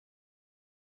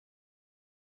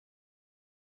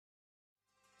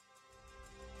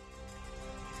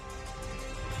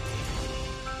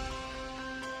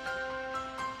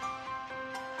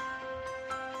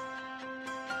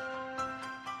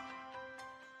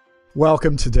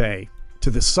Welcome today to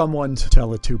the Someone to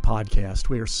Tell It To podcast.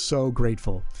 We are so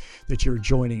grateful that you're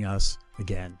joining us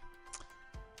again.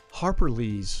 Harper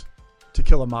Lee's To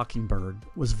Kill a Mockingbird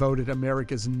was voted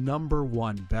America's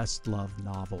 #1 best-loved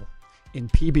novel in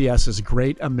PBS's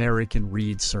Great American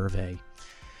Read Survey.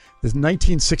 The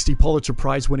 1960 Pulitzer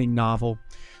Prize-winning novel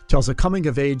tells a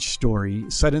coming-of-age story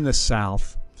set in the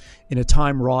South in a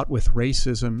time wrought with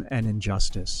racism and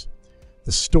injustice.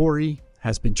 The story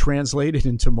has been translated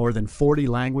into more than 40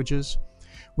 languages,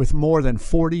 with more than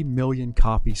 40 million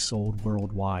copies sold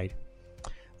worldwide.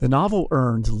 The novel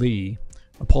earned Lee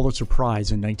a Pulitzer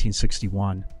Prize in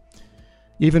 1961.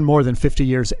 Even more than 50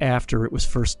 years after it was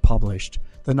first published,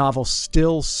 the novel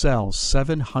still sells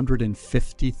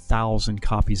 750,000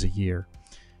 copies a year.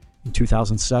 In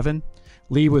 2007,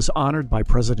 Lee was honored by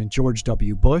President George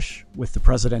W. Bush with the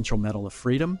Presidential Medal of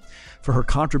Freedom for her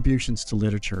contributions to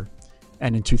literature.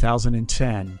 And in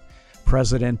 2010,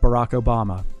 President Barack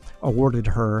Obama awarded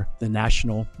her the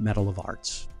National Medal of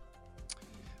Arts.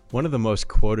 One of the most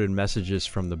quoted messages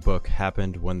from the book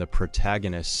happened when the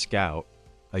protagonist, Scout,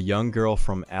 a young girl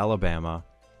from Alabama,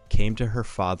 came to her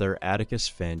father, Atticus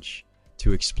Finch,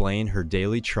 to explain her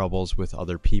daily troubles with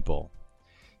other people.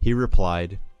 He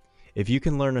replied, "If you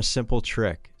can learn a simple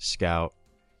trick, Scout,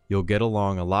 you'll get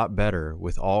along a lot better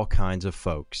with all kinds of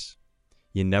folks.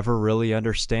 You never really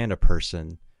understand a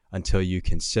person until you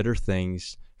consider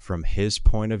things from his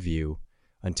point of view,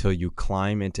 until you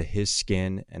climb into his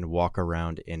skin and walk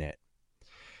around in it."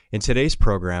 In today's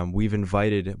program, we've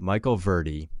invited Michael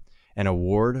Verdi, an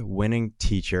award-winning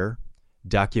teacher,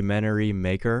 documentary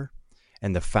maker,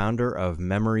 and the founder of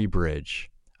Memory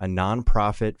Bridge, a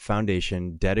nonprofit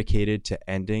foundation dedicated to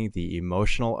ending the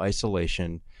emotional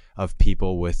isolation of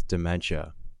people with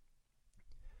dementia.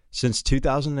 Since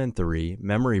 2003,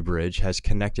 Memory Bridge has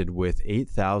connected with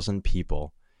 8,000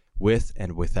 people with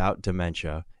and without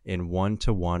dementia in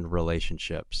one-to-one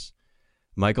relationships.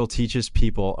 Michael teaches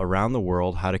people around the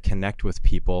world how to connect with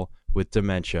people with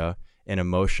dementia in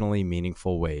emotionally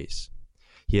meaningful ways.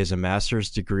 He has a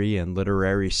master's degree in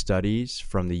literary studies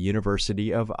from the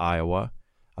University of Iowa,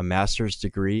 a master's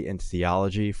degree in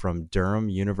theology from Durham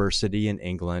University in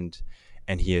England,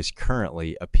 and he is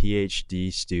currently a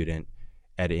PhD student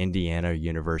at Indiana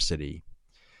University.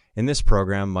 In this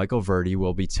program, Michael Verdi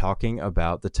will be talking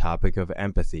about the topic of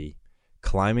empathy.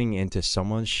 Climbing into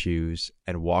someone's shoes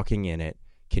and walking in it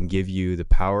can give you the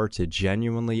power to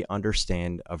genuinely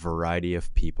understand a variety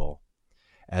of people,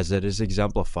 as it is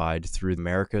exemplified through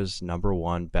America's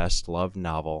 #1 best-loved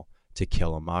novel, To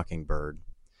Kill a Mockingbird.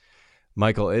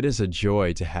 Michael, it is a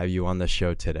joy to have you on the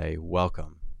show today.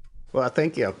 Welcome. Well,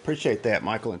 thank you. I appreciate that,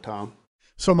 Michael and Tom.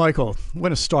 So, Michael, I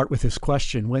want to start with this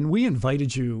question. When we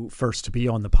invited you first to be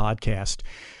on the podcast,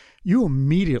 you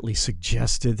immediately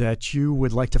suggested that you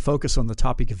would like to focus on the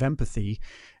topic of empathy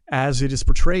as it is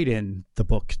portrayed in the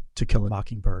book To Kill a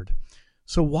Mockingbird.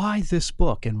 So why this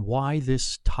book and why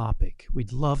this topic?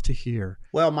 We'd love to hear.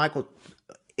 Well, Michael,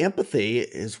 empathy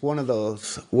is one of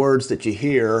those words that you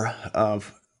hear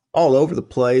of all over the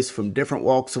place from different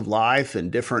walks of life and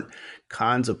different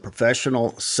kinds of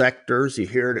professional sectors. You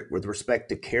hear it with respect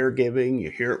to caregiving.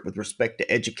 You hear it with respect to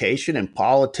education and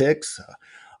politics.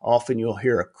 Often you'll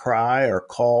hear a cry or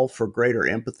call for greater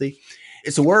empathy.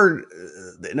 It's a word,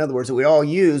 in other words, that we all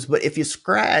use, but if you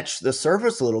scratch the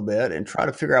surface a little bit and try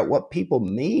to figure out what people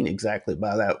mean exactly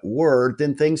by that word,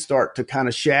 then things start to kind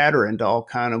of shatter into all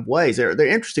kind of ways. They're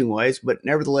interesting ways, but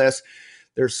nevertheless,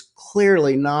 there's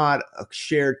clearly not a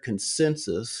shared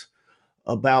consensus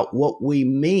about what we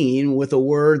mean with a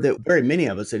word that very many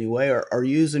of us anyway are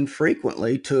using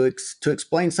frequently to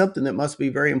explain something that must be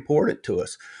very important to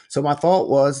us. So my thought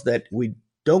was that we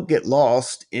don't get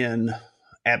lost in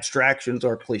abstractions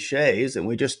or cliches, and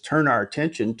we just turn our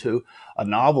attention to a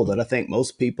novel that I think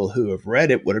most people who have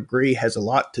read it would agree has a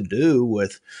lot to do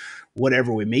with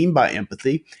whatever we mean by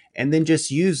empathy, and then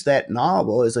just use that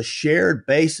novel as a shared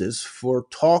basis for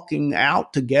talking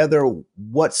out together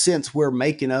what sense we're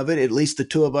making of it, at least the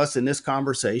two of us in this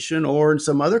conversation, or in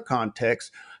some other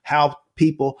context, how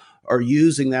people are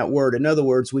using that word. In other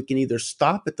words, we can either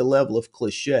stop at the level of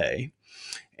cliche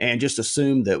and just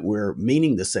assume that we're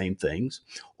meaning the same things,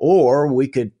 or we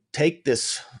could take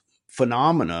this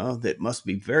phenomena that must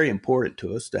be very important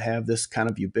to us to have this kind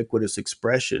of ubiquitous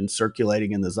expression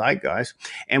circulating in the zeitgeist.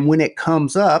 And when it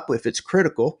comes up, if it's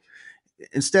critical,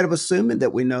 instead of assuming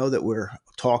that we know that we're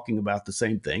talking about the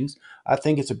same things, I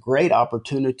think it's a great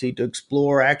opportunity to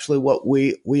explore actually what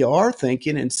we are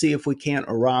thinking and see if we can't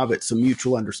arrive at some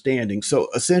mutual understanding. So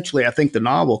essentially, I think the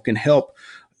novel can help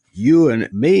you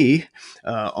and me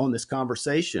on this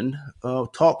conversation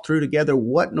talk through together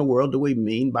what in the world do we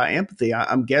mean by empathy.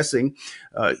 I'm guessing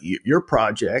your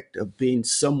project of being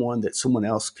someone that someone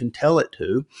else can tell it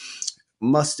to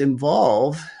must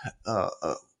involve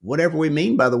whatever we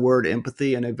mean by the word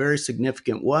empathy in a very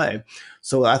significant way.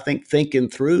 So I think thinking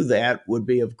through that would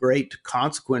be of great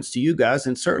consequence to you guys,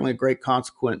 and certainly a great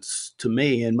consequence to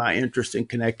me in my interest in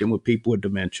connecting with people with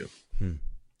dementia.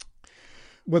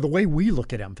 Well, the way we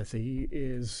look at empathy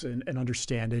is and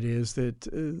understand it is that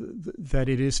that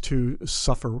it is to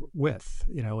suffer with,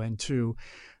 and to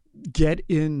get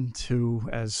into,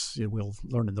 as we'll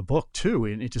learn in the book too,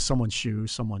 into someone's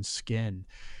shoes, someone's skin.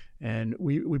 And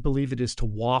we believe it is to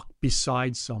walk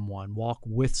beside someone, walk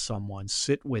with someone,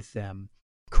 sit with them,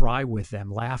 cry with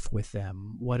them, laugh with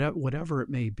them, whatever it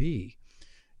may be.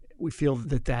 We feel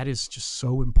that that is just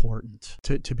so important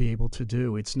to be able to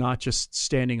do. It's not just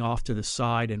standing off to the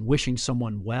side and wishing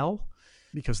someone well,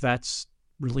 because that's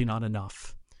really not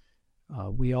enough.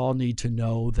 We all need to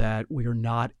know that we are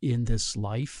not in this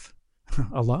life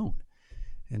alone.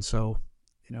 And so,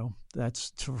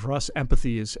 that's, for us,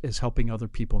 empathy is helping other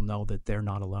people know that they're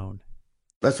not alone.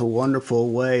 That's a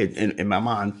wonderful way in my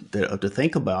mind to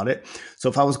think about it. So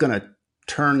if I was going to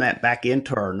turn that back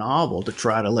into our novel to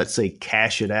try to, let's say,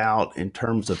 cash it out in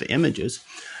terms of images,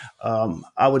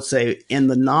 I would say in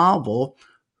the novel,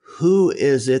 who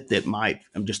is it that might,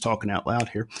 I'm just talking out loud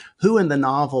here, who in the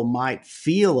novel might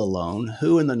feel alone,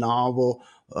 who in the novel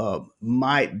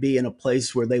might be in a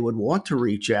place where they would want to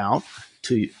reach out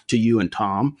to you and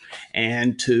Tom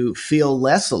and to feel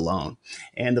less alone.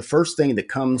 And the first thing that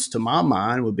comes to my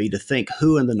mind would be to think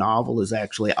who in the novel is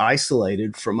actually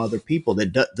isolated from other people,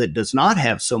 that does not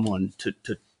have someone to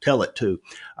tell it to.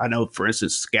 I know, for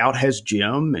instance, Scout has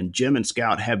Jim, and Jim and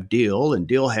Scout have Dill, and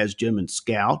Dill has Jim and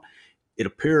Scout. It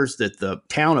appears that the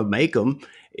town of Macomb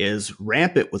is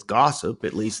rampant with gossip.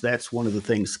 At least that's one of the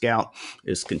things Scout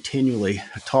is continually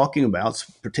talking about,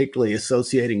 particularly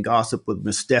associating gossip with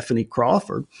Miss Stephanie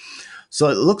Crawford. So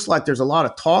it looks like there's a lot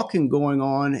of talking going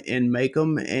on in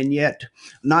Macomb, and yet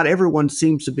not everyone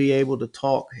seems to be able to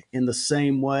talk in the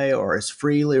same way or as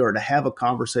freely or to have a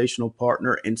conversational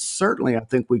partner. And certainly I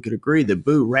think we could agree that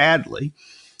Boo Radley,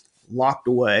 locked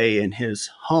away in his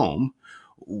home,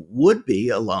 would be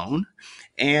alone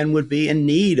and would be in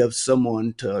need of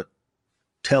someone to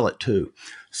tell it to.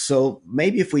 So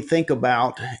maybe if we think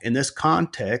about, in this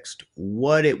context,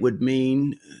 what it would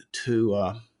mean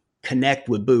to connect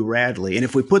with Boo Radley. And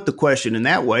if we put the question in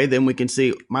that way, then we can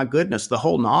see, my goodness, the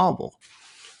whole novel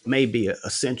may be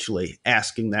essentially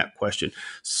asking that question.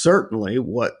 Certainly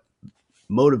what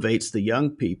motivates the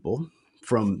young people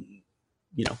from,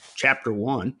 chapter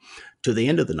 1 to the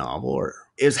end of the novel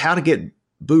is how to get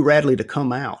Boo Radley to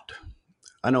come out.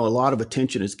 I know a lot of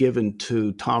attention is given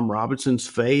to Tom Robinson's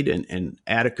fate and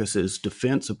Atticus's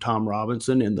defense of Tom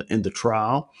Robinson in the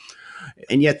trial.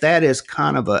 And yet that is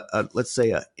kind of let's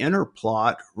say, an inner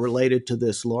plot related to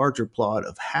this larger plot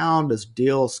of how does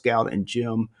Dill, Scout, and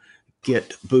Jim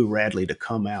get Boo Radley to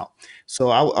come out.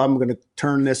 So I'm going to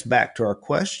turn this back to our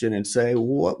question and say,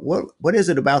 what is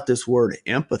it about this word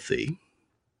empathy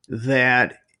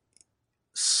that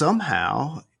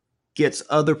somehow gets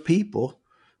other people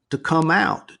to come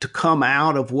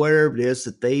out of wherever it is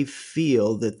that they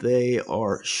feel that they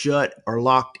are shut or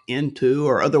locked into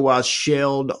or otherwise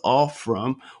shelled off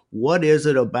from? What is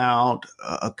it about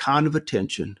a kind of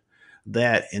attention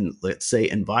that, let's say,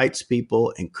 invites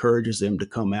people, encourages them to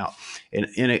come out? And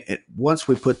once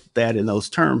we put that in those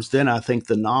terms, then I think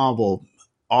the novel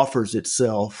offers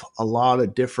itself a lot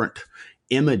of different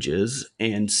images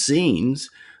and scenes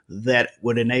that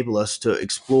would enable us to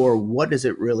explore what does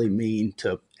it really mean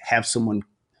to have someone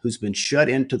who's been shut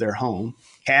into their home,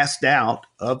 cast out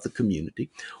of the community.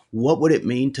 What would it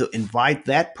mean to invite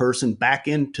that person back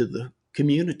into the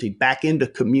community, back into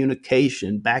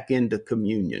communication, back into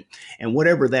communion? And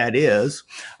whatever that is,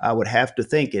 I would have to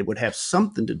think it would have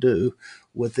something to do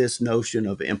with this notion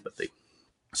of empathy.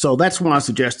 So that's why I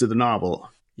suggested the novel.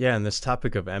 Yeah, and this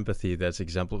topic of empathy that's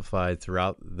exemplified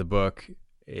throughout the book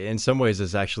in some ways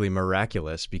is actually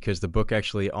miraculous, because the book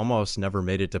actually almost never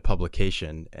made it to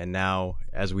publication. And now,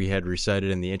 as we had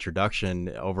recited in the introduction,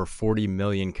 over 40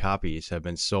 million copies have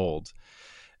been sold.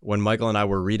 When Michael and I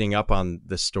were reading up on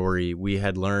the story, we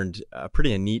had learned a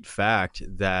pretty neat fact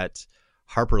that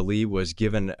Harper Lee was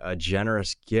given a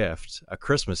generous gift, a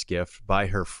Christmas gift, by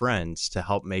her friends to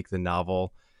help make the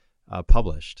novel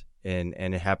published. And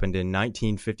it happened in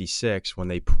 1956 when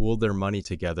they pooled their money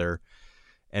together.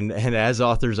 And as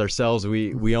authors ourselves,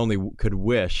 we only could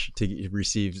wish to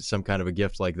receive some kind of a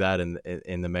gift like that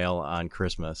in the mail on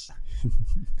Christmas.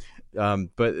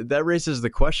 But that raises the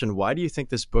question, why do you think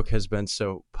this book has been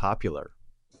so popular?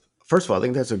 First of all, I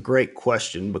think that's a great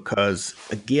question because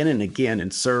again and again in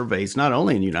surveys, not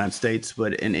only in the United States,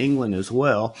 but in England as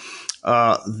well,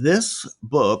 this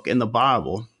book and the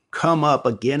Bible come up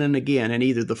again and again in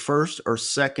either the first or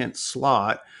second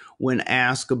slot when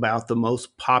asked about the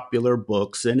most popular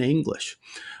books in English.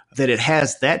 That it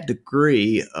has that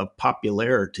degree of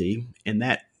popularity and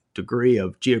that degree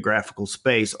of geographical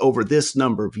space over this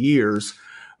number of years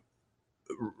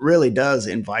really does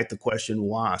invite the question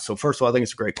why. So first of all, I think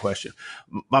it's a great question.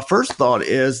 My first thought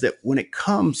is that when it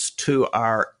comes to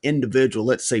our individual,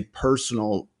 let's say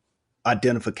personal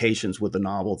identifications with the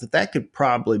novel, that could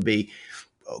probably be,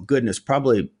 oh goodness,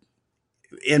 probably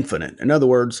infinite. In other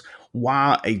words,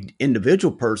 why a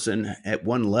individual person at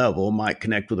one level might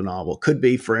connect with a novel could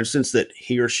be, for instance, that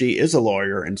he or she is a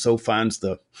lawyer and so finds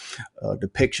the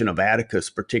depiction of Atticus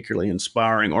particularly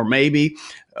inspiring, or maybe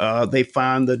they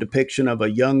find the depiction of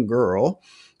a young girl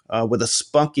with a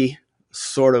spunky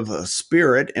sort of a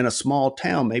spirit in a small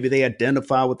town. Maybe they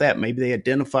identify with that. Maybe they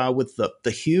identify with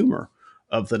the humor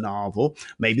of the novel.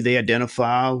 Maybe they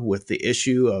identify with the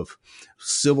issue of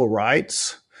civil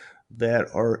rights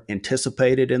that are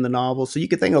anticipated in the novel. So you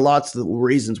could think of lots of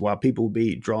reasons why people would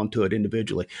be drawn to it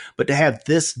individually. But to have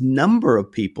this number of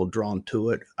people drawn to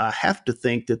it, I have to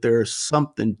think that there's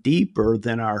something deeper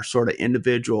than our sort of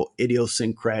individual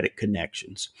idiosyncratic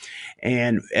connections.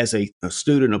 And as a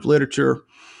student of literature,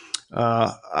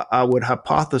 I would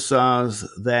hypothesize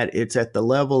that it's at the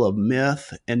level of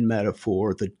myth and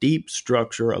metaphor, the deep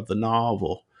structure of the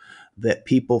novel that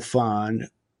people find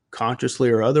consciously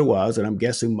or otherwise, and I'm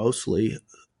guessing mostly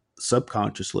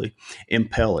subconsciously,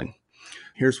 impelling.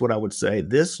 Here's what I would say.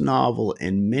 This novel,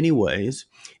 in many ways,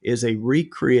 is a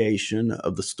recreation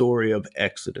of the story of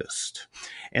Exodus.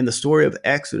 And the story of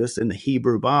Exodus in the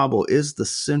Hebrew Bible is the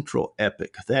central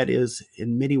epic. That is,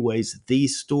 in many ways, the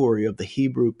story of the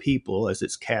Hebrew people as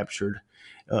it's captured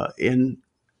in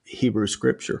Hebrew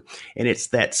scripture. And it's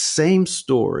that same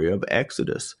story of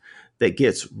Exodus that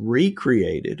gets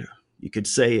recreated. You could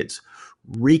say it's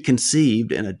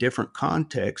reconceived in a different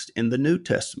context in the New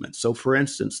Testament. So, for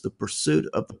instance, the pursuit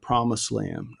of the promised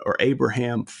land, or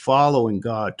Abraham following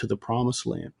God to the promised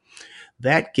land,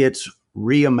 that gets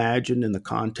reimagined in the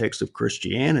context of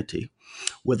Christianity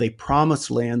with a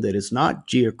promised land that is not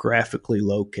geographically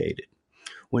located.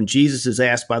 When Jesus is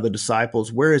asked by the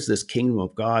disciples, where is this kingdom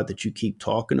of God that you keep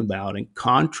talking about, and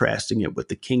contrasting it with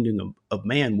the kingdom of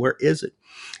man, where is it?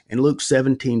 In Luke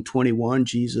 17:21,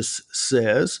 Jesus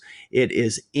says, it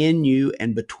is in you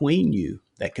and between you.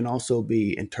 That can also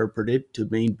be interpreted to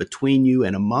mean between you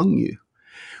and among you,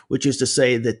 which is to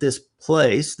say that this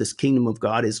place, this kingdom of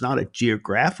God, is not a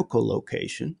geographical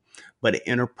location, but an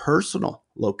interpersonal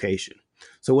location.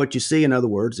 So what you see, in other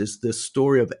words, is this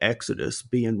story of Exodus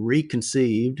being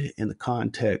reconceived in the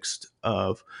context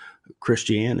of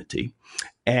Christianity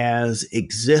as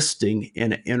existing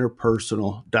in an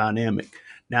interpersonal dynamic.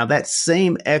 Now, that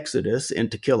same Exodus in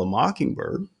To Kill a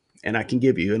Mockingbird, and I can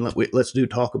give you, and let's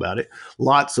talk about it,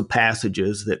 lots of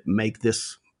passages that make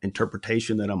this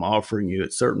interpretation that I'm offering you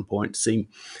at certain points seem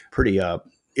pretty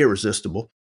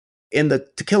irresistible. In the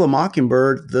To Kill a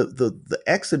Mockingbird, the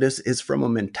Exodus is from a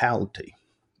mentality.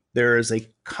 There is a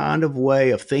kind of way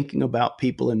of thinking about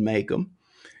people in Maycomb.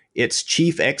 Its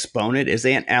chief exponent is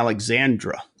Aunt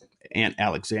Alexandra. Aunt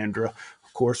Alexandra,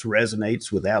 of course,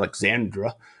 resonates with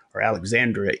Alexandra or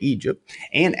Alexandria, Egypt.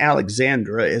 Aunt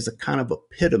Alexandra is a kind of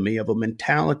epitome of a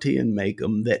mentality in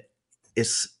Maycomb that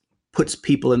puts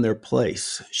people in their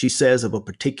place. She says of a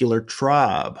particular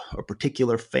tribe, a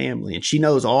particular family, and she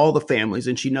knows all the families,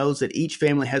 and she knows that each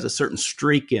family has a certain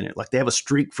streak in it. Like they have a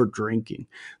streak for drinking.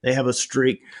 They have a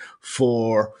streak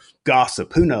for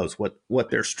gossip. Who knows what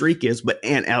their streak is, but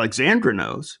Aunt Alexandra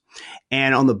knows.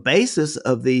 And on the basis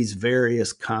of these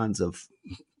various kinds of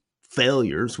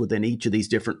failures within each of these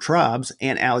different tribes,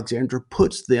 Aunt Alexandra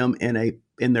puts them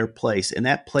in their place. And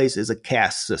that place is a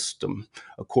caste system,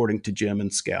 according to Jim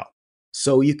and Scout.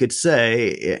 So you could say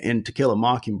in To Kill a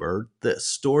Mockingbird, the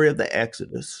story of the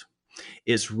Exodus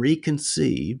is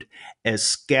reconceived as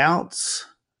Scout's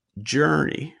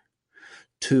journey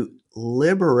to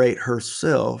liberate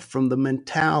herself from the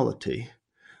mentality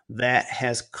that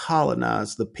has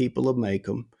colonized the people of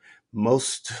Maycomb,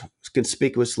 most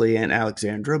conspicuously in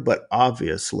Alexandra, but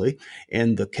obviously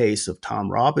in the case of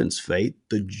Tom Robbins' fate,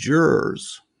 the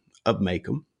jurors of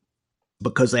Maycomb,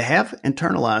 because they have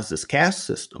internalized this caste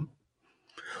system.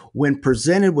 When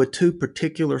presented with two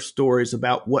particular stories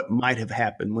about what might have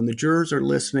happened, when the jurors are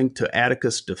listening to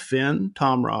Atticus defend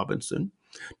Tom Robinson,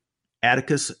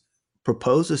 Atticus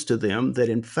proposes to them that,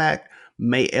 in fact,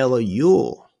 Mayella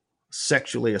Ewell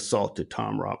sexually assaulted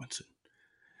Tom Robinson.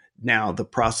 Now, the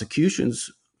prosecution's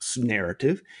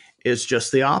narrative is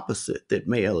just the opposite, that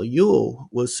Mayella Ewell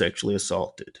was sexually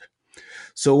assaulted.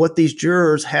 So what these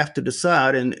jurors have to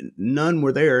decide, and none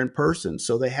were there in person,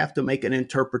 so they have to make an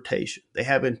interpretation. They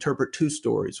have to interpret two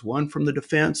stories, one from the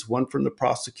defense, one from the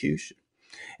prosecution.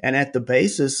 And at the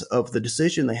basis of the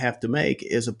decision they have to make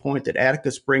is a point that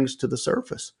Atticus brings to the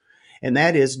surface. And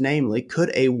that is, namely,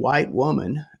 could a white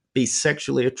woman be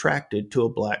sexually attracted to a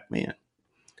black man?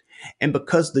 And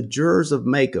because the jurors of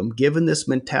Macomb, given this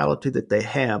mentality that they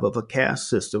have of a caste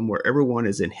system where everyone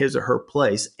is in his or her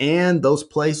place, and those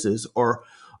places are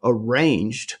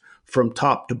arranged from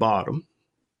top to bottom,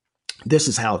 this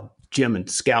is how Jim and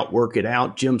Scout work it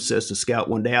out. Jim says to Scout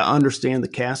one day, I understand the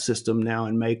caste system now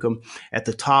in Macomb. At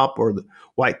the top are the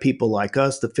white people like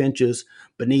us, the Finches.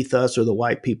 Beneath us are the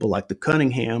white people like the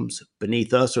Cunninghams.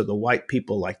 Beneath us are the white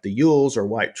people like the Ewells or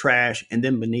white trash. And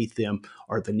then beneath them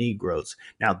are the Negroes.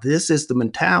 Now, this is the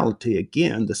mentality,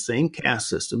 again, the same caste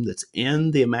system that's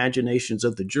in the imaginations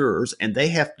of the jurors. And they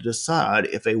have to decide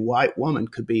if a white woman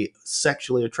could be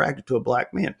sexually attracted to a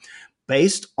black man.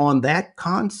 Based on that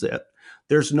concept,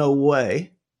 there's no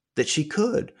way that she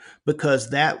could, because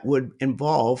that would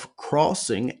involve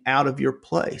crossing out of your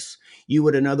place. You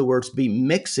would, in other words, be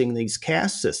mixing these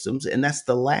caste systems, and that's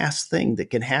the last thing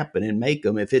that can happen in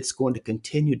Macomb if it's going to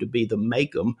continue to be the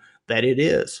Macomb that it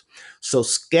is. So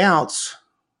Scout's,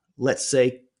 let's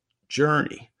say,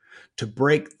 journey to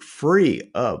break free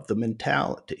of the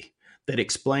mentality that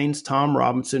explains Tom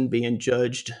Robinson being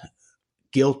judged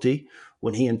guilty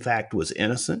when he in fact was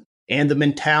innocent, and the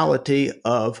mentality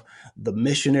of the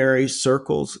missionary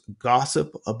circles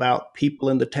gossip about people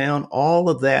in the town, all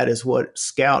of that is what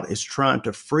Scout is trying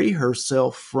to free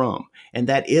herself from. And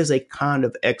that is a kind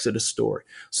of Exodus story.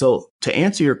 So to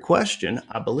answer your question,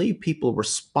 I believe people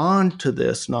respond to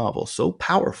this novel so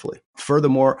powerfully.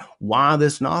 Furthermore, why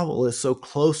this novel is so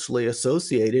closely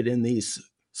associated in these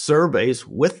surveys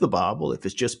with the Bible, if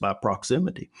it's just by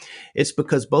proximity, it's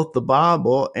because both the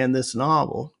Bible and this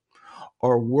novel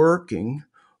are working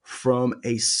from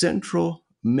a central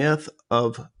myth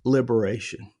of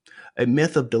liberation, a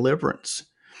myth of deliverance,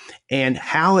 and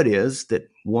how it is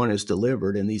that one is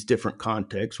delivered in these different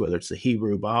contexts, whether it's the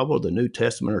Hebrew Bible, the New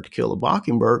Testament, or To Kill a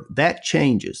Mockingbird, that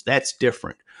changes. That's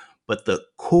different. But the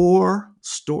core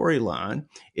storyline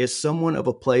is someone of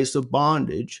a place of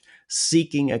bondage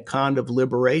seeking a kind of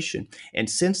liberation. And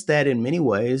since that in many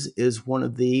ways is one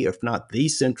of the, if not the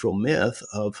central myth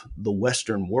of the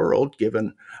Western world,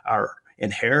 given our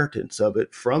inheritance of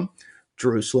it from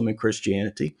Jerusalem and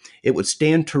Christianity, it would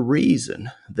stand to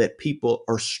reason that people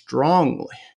are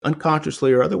strongly,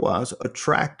 unconsciously or otherwise,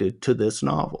 attracted to this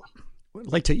novel. I'd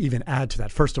like to even add to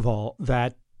that. First of all,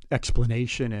 that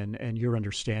explanation and your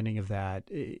understanding of that,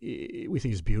 we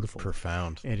think is beautiful.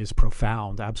 Profound. It is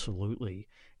profound, absolutely.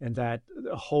 And that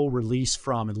whole release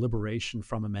from and liberation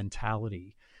from a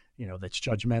mentality, that's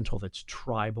judgmental, that's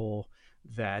tribal,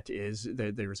 that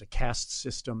there's a caste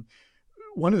system.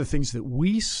 One of the things that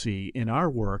we see in our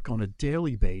work on a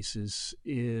daily basis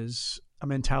is a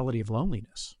mentality of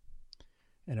loneliness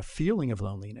and a feeling of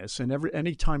loneliness. And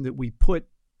any time that we put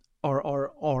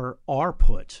are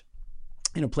put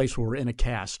in a place where we're in a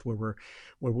caste, where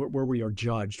we are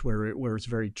judged, where it's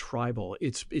very tribal,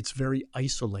 it's very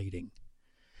isolating,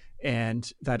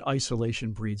 and that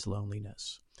isolation breeds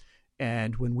loneliness.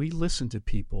 And when we listen to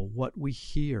people, what we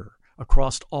hear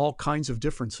across all kinds of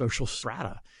different social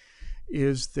strata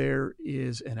is there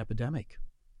is an epidemic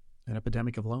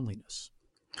of loneliness.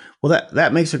 Well,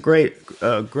 that makes a great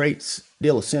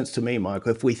deal of sense to me,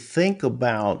 Michael. If we think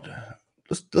about,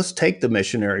 let's take the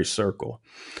missionary circle.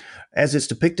 As it's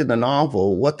depicted in the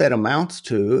novel, what that amounts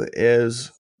to is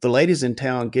the ladies in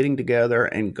town getting together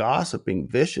and gossiping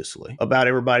viciously about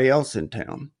everybody else in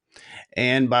town.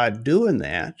 And by doing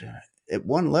that, at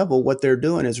one level, what they're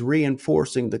doing is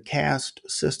reinforcing the caste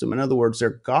system. In other words,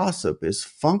 their gossip is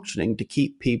functioning to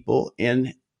keep people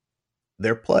in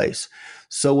their place.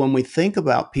 So when we think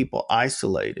about people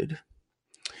isolated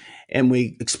and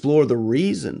we explore the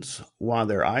reasons why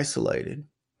they're isolated,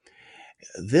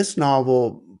 this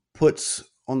novel puts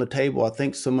on the table, I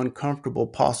think, some uncomfortable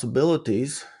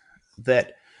possibilities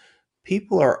that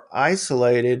people are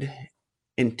isolated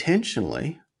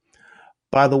intentionally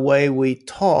by the way we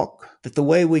talk, that the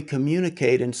way we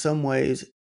communicate in some ways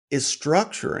is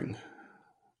structuring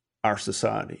our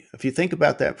society. If you think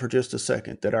about that for just a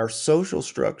second, that our social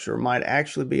structure might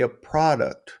actually be a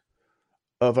product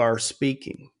of our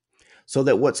speaking, so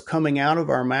that what's coming out of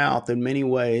our mouth in many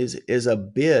ways is a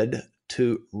bid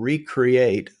to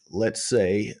recreate, let's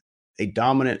say, a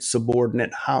dominant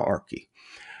subordinate hierarchy.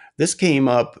 This came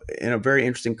up in a very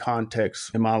interesting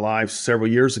context in my life several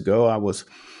years ago. I was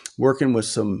working with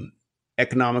some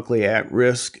economically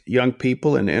at-risk young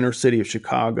people in the inner city of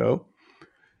Chicago.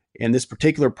 In this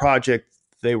particular project,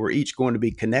 they were each going to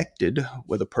be connected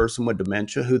with a person with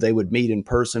dementia who they would meet in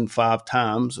person 5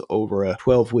 times over a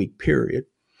 12-week period.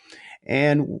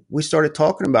 And we started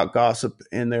talking about gossip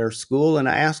in their school, and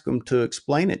I asked them to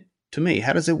explain it to me.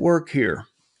 How does it work here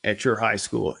at your high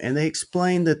school? And they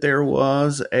explained that there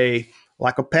was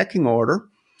like a pecking order,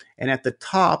 and at the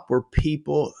top were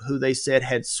people who they said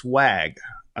had swag.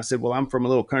 I said, well, I'm from a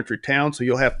little country town, so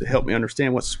you'll have to help me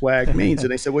understand what swag means.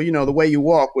 And they said, well, the way you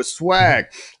walk was swag.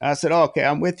 I said, oh, okay,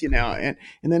 I'm with you now. And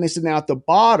then they said, now at the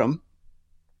bottom,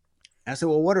 I said,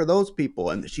 well, what are those people?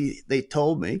 And they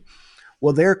told me,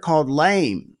 well, they're called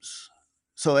lames.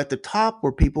 So at the top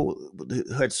were people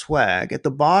who had swag. At the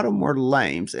bottom were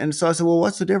lames. And so I said, well,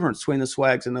 what's the difference between the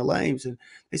swags and the lames? And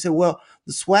they said, well,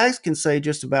 the swags can say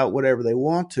just about whatever they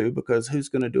want to because who's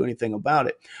going to do anything about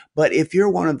it? But if you're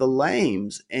one of the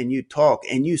lames and you talk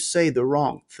and you say the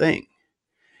wrong thing,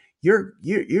 you're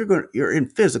in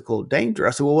physical danger. I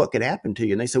said, well, what could happen to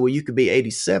you? And they said, well, you could be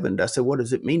 87'd. I said, what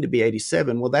does it mean to be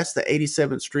 87? Well, that's the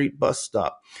 87th Street bus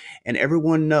stop. And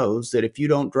everyone knows that if you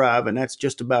don't drive, and that's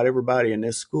just about everybody in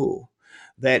this school,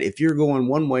 that if you're going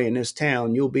one way in this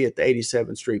town, you'll be at the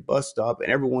 87th Street bus stop,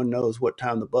 and everyone knows what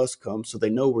time the bus comes, so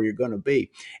they know where you're going to be.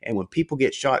 And when people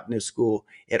get shot in this school,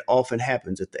 it often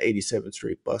happens at the 87th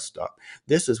Street bus stop.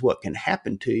 This is what can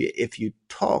happen to you if you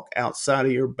talk outside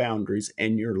of your boundaries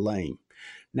and you're lame.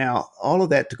 Now, all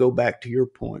of that to go back to your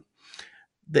point,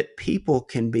 that people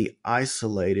can be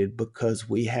isolated because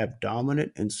we have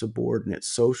dominant and subordinate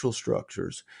social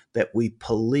structures that we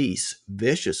police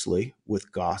viciously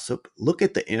with gossip. Look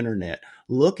at the internet,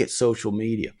 look at social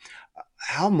media.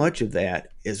 How much of that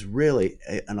is really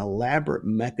an elaborate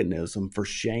mechanism for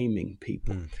shaming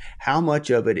people? How much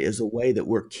of it is a way that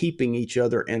we're keeping each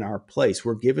other in our place?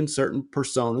 We're given certain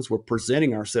personas, we're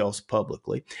presenting ourselves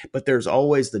publicly, but there's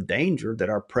always the danger that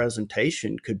our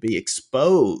presentation could be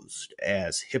exposed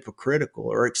as hypocritical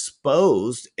or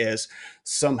exposed as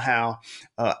somehow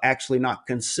actually not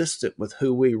consistent with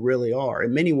who we really are.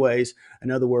 In many ways,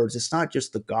 in other words, it's not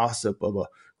just the gossip of a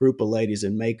group of ladies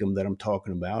in Macomb that I'm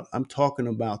talking about. I'm talking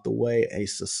about the way a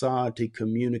society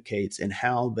communicates and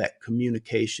how that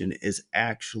communication is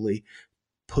actually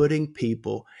putting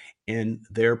people in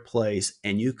their place.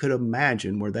 And you could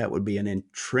imagine where that would be an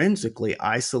intrinsically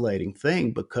isolating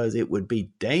thing because it would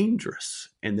be dangerous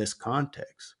in this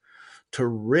context to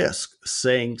risk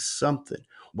saying something.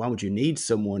 Why would you need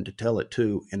someone to tell it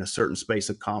to in a certain space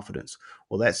of confidence?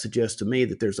 Well, that suggests to me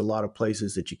that there's a lot of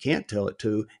places that you can't tell it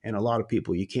to and a lot of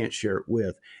people you can't share it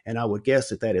with. And I would guess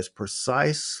that is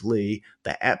precisely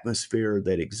the atmosphere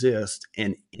that exists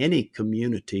in any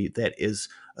community that is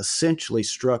essentially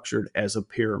structured as a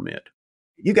pyramid.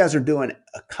 You guys are doing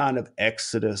a kind of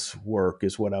exodus work,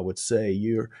 is what I would say.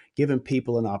 You're giving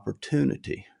people an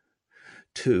opportunity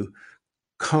to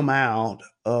come out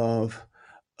of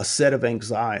a set of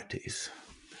anxieties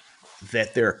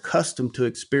that they're accustomed to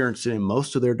experiencing in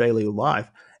most of their daily life.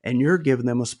 And you're giving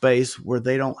them a space where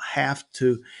they don't have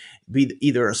to be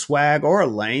either a swag or a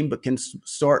lame, but can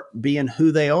start being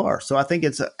who they are. So I think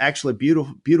it's actually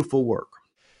beautiful, beautiful work.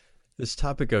 This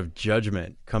topic of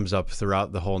judgment comes up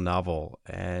throughout the whole novel.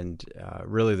 And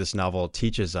really this novel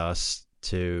teaches us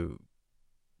to,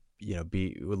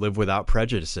 live without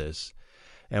prejudices.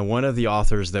 And one of the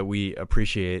authors that we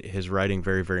appreciate his writing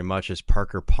very, very much is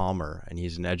Parker Palmer, and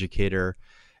he's an educator.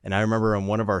 And I remember in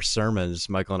one of our sermons,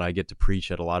 Michael and I get to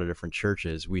preach at a lot of different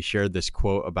churches. We shared this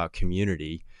quote about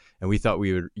community, and we thought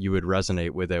you would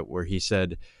resonate with it, where he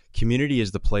said, "Community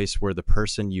is the place where the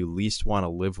person you least want to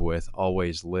live with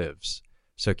always lives."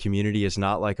 So community is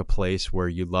not like a place where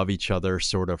you love each other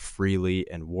sort of freely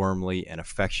and warmly and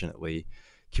affectionately.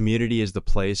 Community is the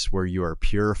place where you are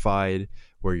purified,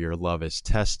 where your love is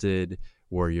tested,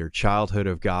 where your childhood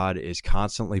of God is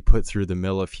constantly put through the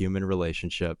mill of human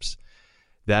relationships.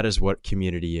 That is what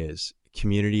community is.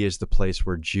 Community is the place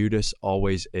where Judas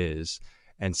always is,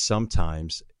 and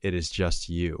sometimes it is just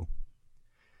you.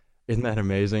 Isn't that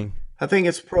amazing? I think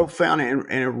it's profound, and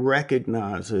it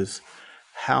recognizes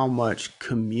how much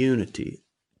community,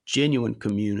 genuine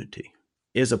community,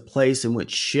 is a place in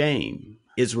which shame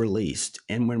is released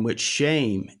and in which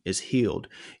shame is healed.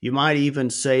 You might even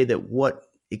say that what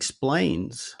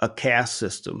explains a caste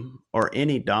system or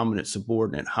any dominant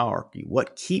subordinate hierarchy,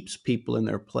 what keeps people in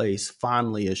their place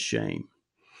finally is shame.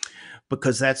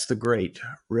 Because that's the great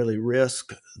really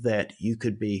risk that you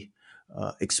could be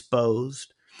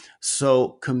exposed. So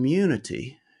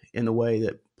community in the way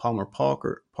that Palmer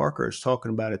Parker is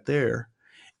talking about it there,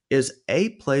 is a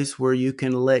place where you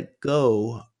can let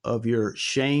go of your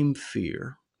shame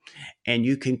fear, and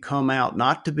you can come out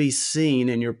not to be seen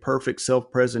in your perfect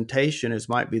self-presentation, as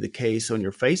might be the case on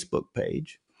your Facebook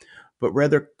page, but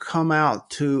rather come out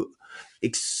to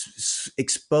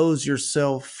expose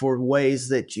yourself for ways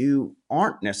that you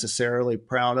aren't necessarily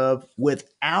proud of,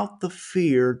 without the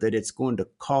fear that it's going to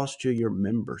cost you your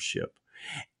membership.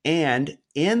 And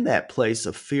in that place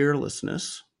of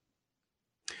fearlessness,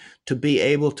 to be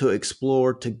able to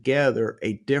explore together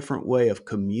a different way of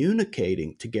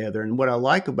communicating together. And what I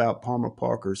like about Palmer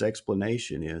Parker's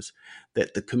explanation is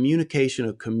that the communication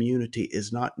of community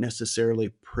is not necessarily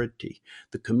pretty.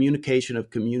 The communication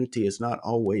of community is not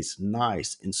always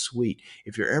nice and sweet.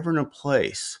 If you're ever in a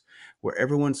place where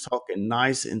everyone's talking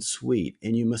nice and sweet,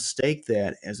 and you mistake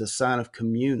that as a sign of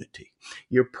community,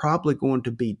 you're probably going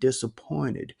to be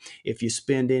disappointed if you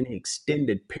spend any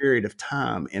extended period of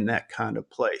time in that kind of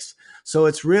place. So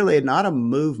it's really not a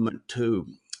movement to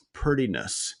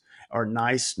prettiness or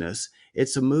niceness.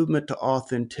 It's a movement to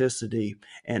authenticity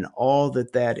and all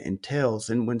that that entails.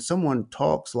 And when someone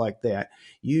talks like that,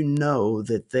 you know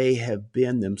that they have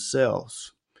been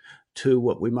themselves to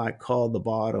what we might call the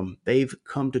bottom. They've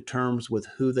come to terms with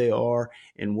who they are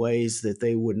in ways that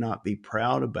they would not be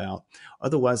proud about.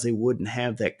 Otherwise, they wouldn't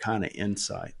have that kind of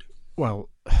insight. Well,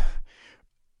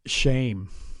 shame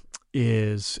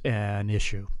is an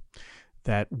issue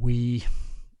that we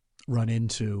run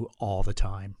into all the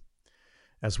time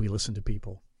as we listen to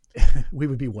people. We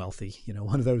would be wealthy,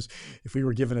 one of those, if we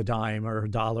were given a dime or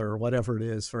a dollar or whatever it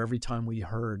is for every time we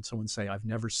heard someone say, I've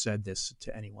never said this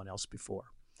to anyone else before.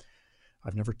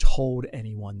 I've never told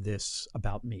anyone this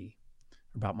about me,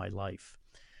 about my life.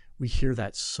 We hear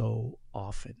that so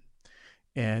often.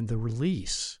 And the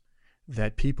release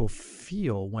that people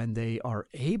feel when they are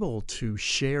able to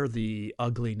share the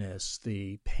ugliness,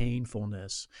 the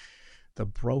painfulness, the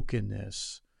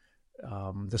brokenness,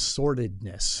 the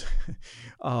sordidness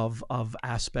of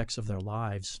aspects of their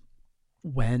lives,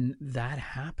 when that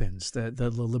happens,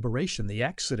 the liberation, the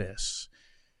exodus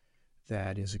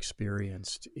that is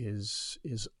experienced is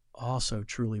also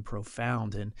truly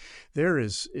profound. And there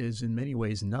is in many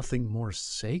ways nothing more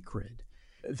sacred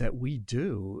that we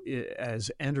do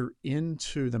as enter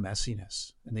into the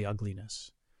messiness and the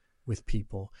ugliness with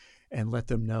people and let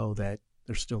them know that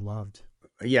they're still loved.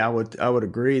 Yeah, I would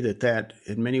agree that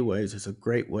in many ways is a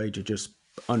great way to just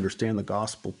understand the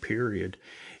gospel, period.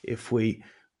 If we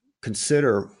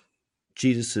consider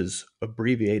Jesus's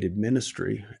abbreviated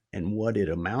ministry and what it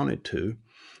amounted to,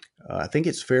 I think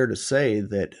it's fair to say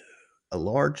that a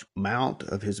large amount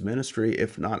of his ministry,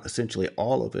 if not essentially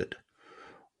all of it,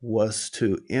 was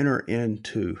to enter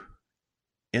into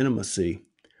intimacy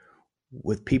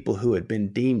with people who had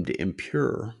been deemed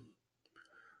impure,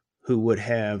 who would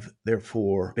have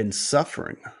therefore been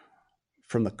suffering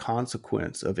from the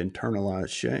consequence of internalized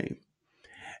shame,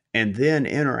 and then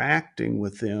interacting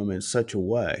with them in such a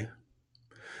way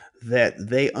that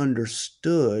they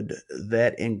understood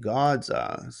that in God's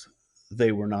eyes,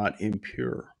 they were not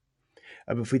impure.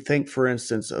 If we think, for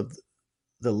instance, of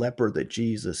the leper that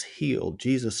Jesus healed,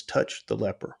 Jesus touched the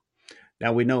leper.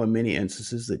 Now, we know in many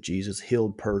instances that Jesus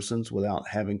healed persons without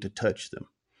having to touch them.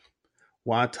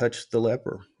 Why touch the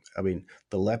leper? I mean,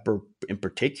 the leper in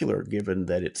particular, given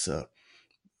that it's a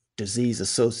disease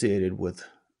associated with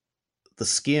the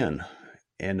skin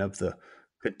and of the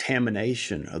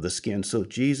contamination of the skin. So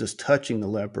Jesus touching the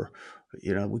leper,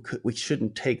 we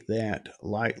shouldn't take that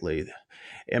lightly.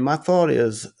 And my thought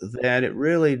is that it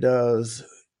really does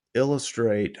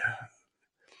illustrate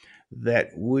that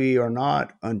we are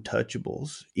not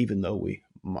untouchables, even though we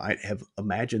might have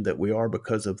imagined that we are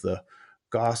because of the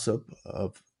gossip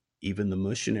of even the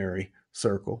missionary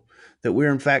circle, that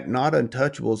we're in fact not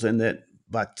untouchables, and that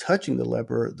by touching the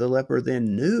leper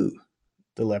then knew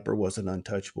the leper wasn't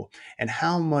untouchable. And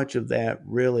how much of that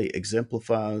really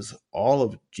exemplifies all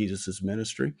of Jesus's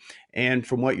ministry. And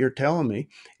from what you're telling me,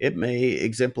 it may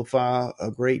exemplify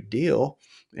a great deal,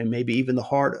 and maybe even the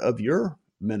heart of your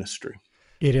ministry.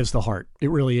 It is the heart. It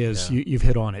really is. Yeah. You've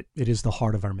hit on it. It is the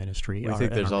heart of our ministry. I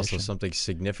think there's also something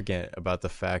significant about the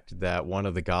fact that one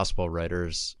of the gospel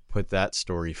writers put that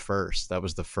story first. That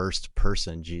was the first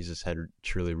person Jesus had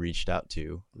truly reached out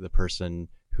to, the person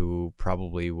who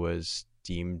probably was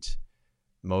deemed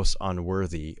most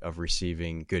unworthy of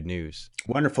receiving good news.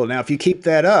 Wonderful. Now, if you keep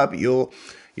that up, you'll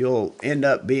end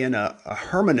up being a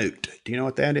hermeneut. Do you know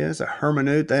what that is? A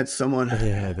hermeneut, that's someone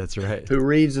that's right, who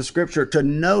reads the scripture to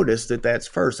notice that that's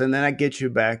first. And then that gets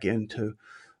you back into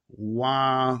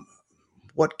what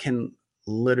can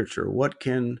literature?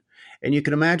 And you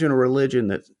can imagine a religion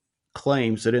that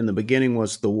claims that in the beginning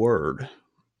was the Word,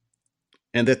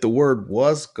 and that the Word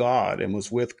was God and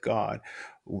was with God.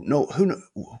 No,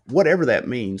 whatever that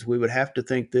means, we would have to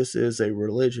think this is a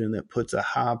religion that puts a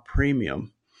high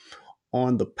premium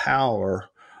on the power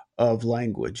of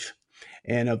language,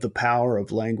 and of the power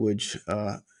of language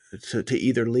to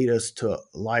either lead us to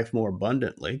life more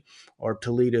abundantly or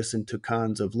to lead us into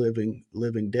kinds of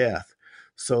living death.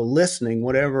 So listening,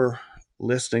 whatever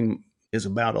listening is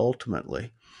about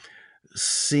ultimately,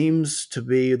 seems to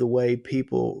be the way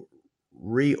people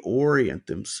reorient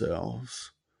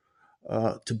themselves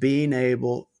to being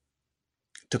able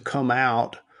to come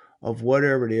out of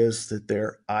whatever it is that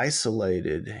they're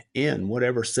isolated in,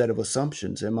 whatever set of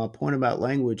assumptions. And my point about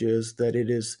language is that it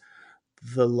is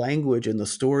the language and the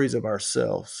stories of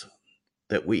ourselves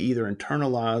that we either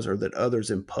internalize or that others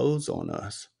impose on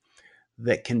us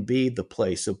that can be the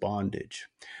place of bondage.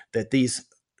 That these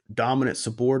dominant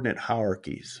subordinate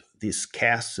hierarchies, this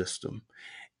caste system,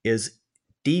 is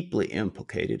deeply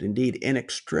implicated, indeed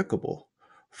inextricable,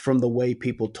 from the way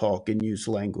people talk and use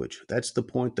language. That's the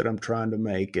point that I'm trying to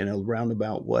make in a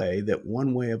roundabout way, that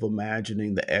one way of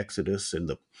imagining the Exodus and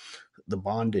the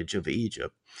bondage of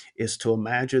Egypt is to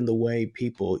imagine the way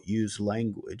people use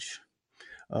language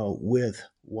with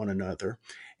one another,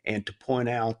 and to point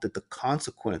out that the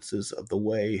consequences of the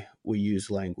way we use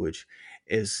language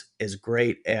is as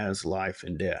great as life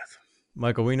and death.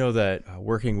 Michael, we know that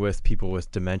working with people with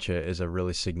dementia is a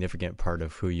really significant part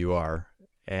of who you are.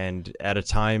 And at a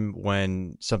time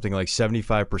when something like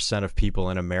 75% of people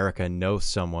in America know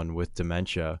someone with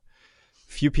dementia,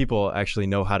 few people actually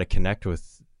know how to connect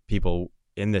with people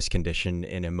in this condition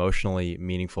in emotionally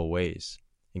meaningful ways,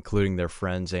 including their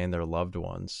friends and their loved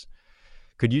ones.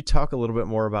 Could you talk a little bit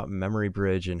more about Memory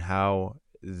Bridge and how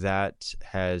that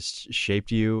has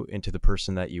shaped you into the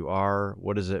person that you are?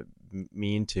 What does it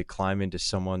mean to climb into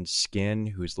someone's skin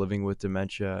who's living with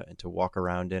dementia and to walk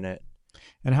around in it?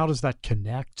 And how does that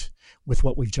connect with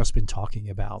what we've just been talking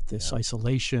about, this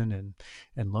isolation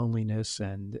and loneliness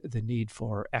and the need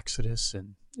for exodus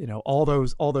and, all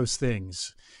those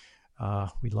things?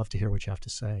 We'd love to hear what you have to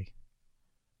say.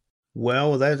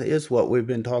 Well, that is what we've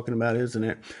been talking about, isn't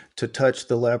it? To touch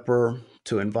the leper,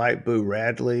 to invite Boo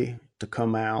Radley to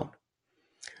come out,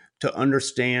 to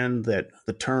understand that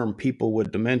the term people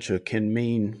with dementia can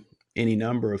mean any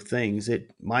number of things.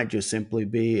 It might just simply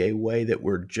be a way that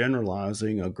we're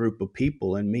generalizing a group of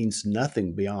people and means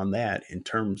nothing beyond that in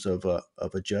terms of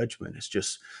a judgment. It's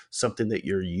just something that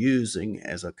you're using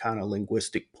as a kind of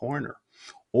linguistic pointer.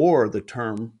 Or the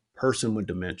term person with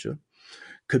dementia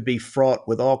could be fraught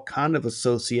with all kind of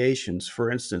associations. For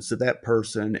instance, that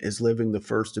person is living the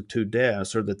first of two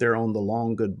deaths, or that they're on the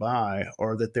long goodbye,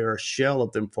 or that they're a shell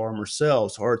of their former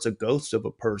selves, or it's a ghost of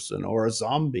a person, or a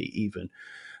zombie even.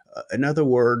 In other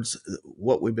words,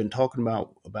 what we've been talking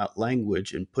about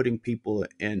language and putting people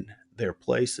in their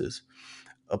places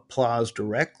applies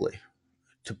directly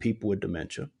to people with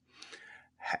dementia.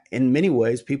 In many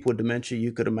ways, people with dementia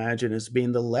you could imagine as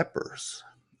being the lepers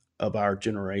of our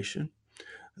generation.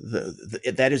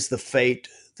 That is the fate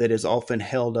that is often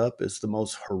held up as the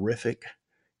most horrific.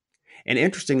 And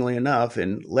interestingly enough,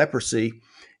 in leprosy,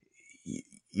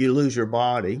 you lose your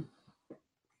body.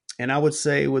 And I would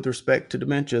say, with respect to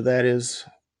dementia, that is,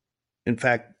 in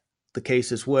fact, the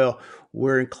case as well.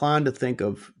 We're inclined to think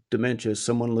of dementia as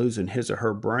someone losing his or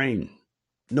her brain.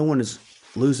 No one is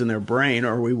losing their brain,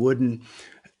 or we wouldn't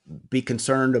be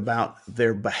concerned about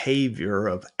their behavior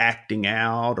of acting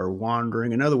out or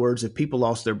wandering. In other words, if people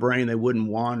lost their brain, they wouldn't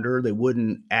wander, they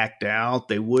wouldn't act out,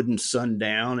 they wouldn't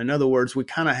sundown. In other words, we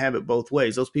kind of have it both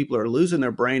ways. Those people are losing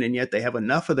their brain, and yet they have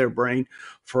enough of their brain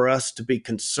for us to be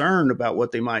concerned about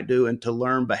what they might do and to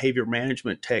learn behavior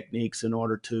management techniques in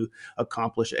order to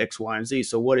accomplish X, Y, and Z.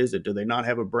 So what is it? Do they not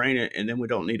have a brain, and then we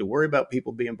don't need to worry about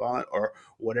people being violent or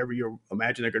whatever you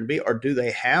imagine they're going to be? Or do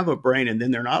they have a brain and then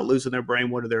they're not losing their brain?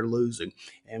 What are they losing?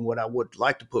 And what I would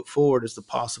like to put forward is the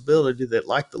possibility that,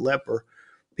 like the leper,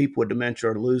 people with dementia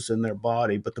are losing their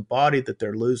body, but the body that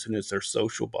they're losing is their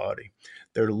social body.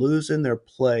 They're losing their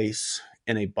place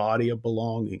in a body of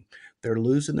belonging. They're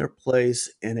losing their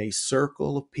place in a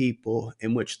circle of people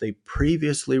in which they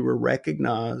previously were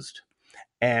recognized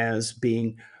as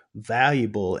being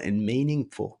valuable and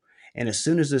meaningful. And as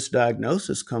soon as this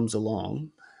diagnosis comes along,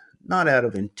 not out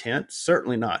of intent,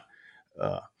 certainly not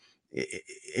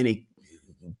any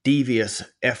devious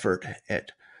effort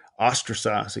at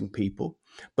ostracizing people,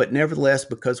 but nevertheless,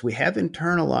 because we have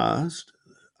internalized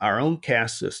our own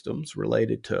caste systems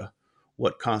related to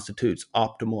what constitutes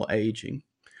optimal aging,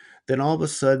 then all of a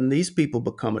sudden these people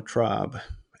become a tribe.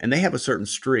 and they have a certain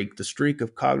streak, the streak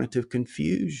of cognitive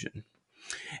confusion.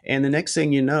 And the next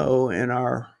thing you know, in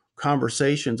our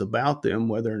conversations about them,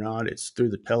 whether or not it's through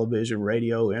the television,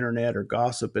 radio, internet, or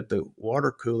gossip at the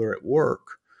water cooler at work,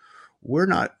 we're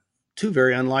not too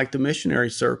very unlike the missionary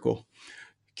circle,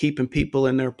 keeping people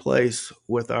in their place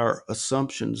with our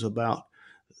assumptions about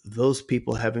those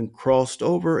people having crossed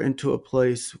over into a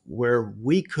place where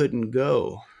we couldn't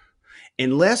go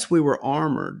unless we were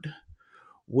armored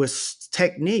with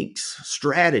techniques,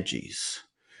 strategies,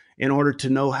 in order to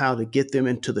know how to get them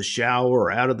into the shower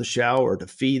or out of the shower, to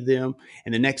feed them.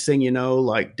 And the next thing you know,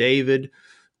 like David,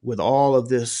 with all of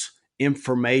this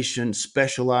information,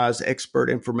 specialized expert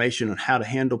information on how to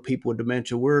handle people with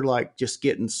dementia, we're like just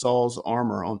getting Saul's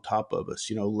armor on top of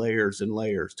us, layers and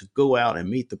layers to go out and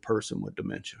meet the person with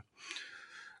dementia.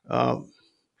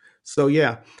 So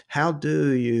yeah, how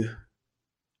do you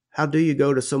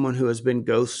go to someone who has been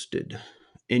ghosted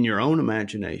in your own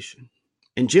imagination?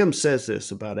 And Jim says this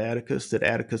about Atticus, that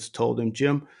Atticus told him,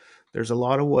 Jim, there's a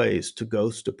lot of ways to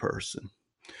ghost a person.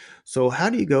 So how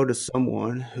do you go to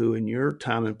someone who in your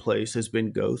time and place has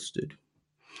been ghosted?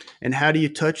 And how do you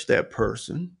touch that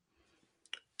person?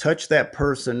 Touch that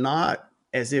person not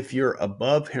as if you're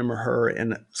above him or her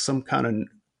in some kind of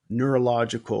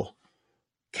neurological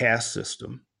caste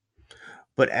system,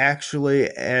 but actually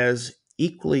as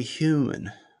equally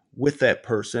human with that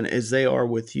person as they are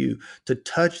with you, to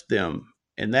touch them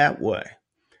in that way.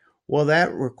 Well,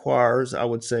 that requires, I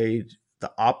would say,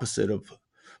 the opposite of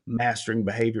mastering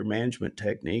behavior management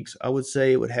techniques. I would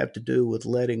say it would have to do with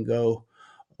letting go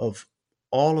of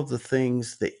all of the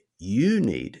things that you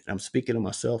need. I'm speaking of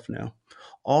myself now.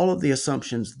 All of the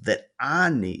assumptions that I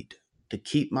need to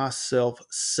keep myself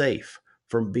safe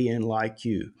from being like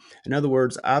you. In other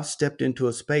words, I've stepped into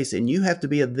a space and you have to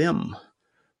be a them.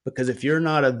 Because if you're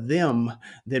not a them,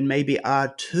 then maybe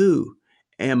I too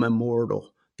am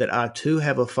immortal, that I too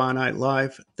have a finite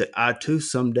life, that I too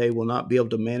someday will not be able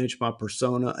to manage my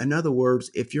persona. In other words,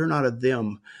 if you're not a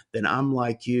them, then I'm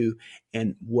like you,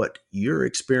 and what you're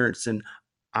experiencing,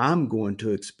 I'm going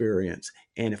to experience.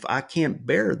 And if I can't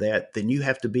bear that, then you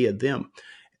have to be a them.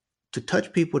 To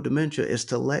touch people with dementia is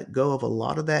to let go of a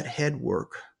lot of that head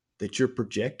work that you're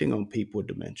projecting on people with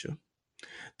dementia,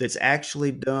 that's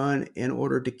actually done in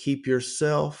order to keep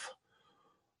yourself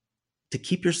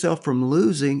from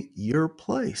losing your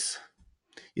place.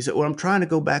 You said, well, I'm trying to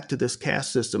go back to this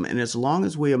caste system. And as long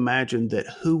as we imagine that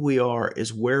who we are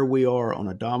is where we are on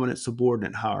a dominant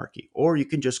subordinate hierarchy, or you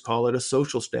can just call it a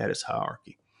social status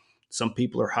hierarchy. Some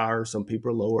people are higher, some people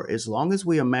are lower. As long as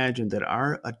we imagine that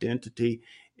our identity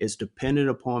is dependent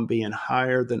upon being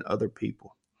higher than other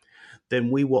people, then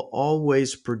we will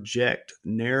always project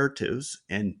narratives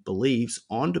and beliefs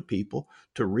onto people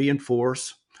to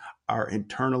reinforce our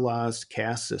internalized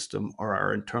caste system or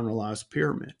our internalized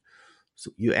pyramid.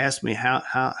 So you ask me,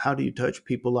 how do you touch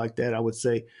people like that? I would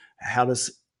say, how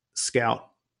does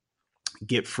Scout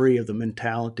get free of the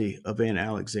mentality of Aunt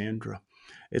Alexandra?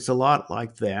 It's a lot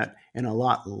like that, and a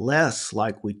lot less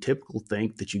like we typically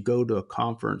think, that you go to a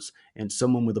conference and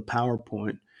someone with a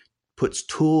PowerPoint puts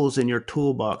tools in your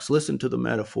toolbox. Listen to the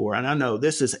metaphor. And I know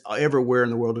this is everywhere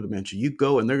in the world of dementia. You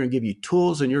go and they're going to give you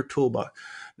tools in your toolbox.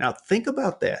 Now think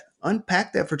about that.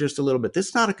 Unpack that for just a little bit. This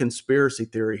is not a conspiracy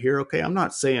theory here, okay? I'm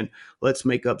not saying let's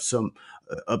make up some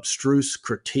abstruse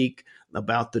critique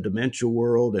about the dementia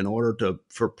world in order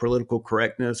for political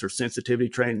correctness or sensitivity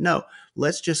training. No,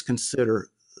 let's just consider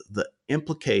the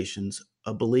implications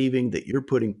of believing that you're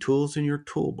putting tools in your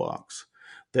toolbox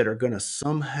that are going to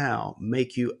somehow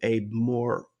make you a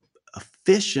more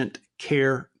efficient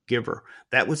caregiver.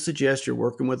 That would suggest you're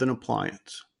working with an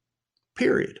appliance,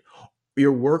 period.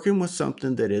 You're working with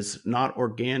something that is not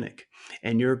organic,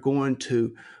 and you're going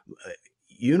to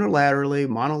unilaterally,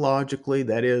 monologically,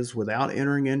 that is, without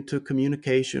entering into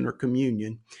communication or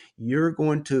communion, you're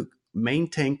going to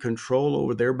maintain control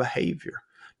over their behavior.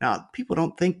 Now, people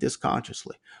don't think this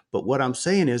consciously, but what I'm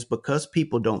saying is, because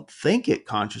people don't think it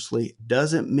consciously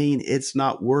doesn't mean it's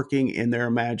not working in their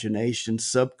imagination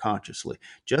subconsciously.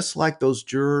 Just like those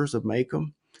jurors of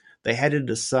Macomb, they had to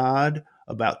decide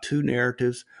about two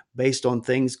narratives based on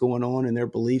things going on in their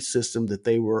belief system that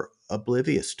they were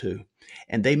oblivious to.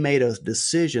 And they made a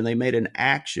decision, they made an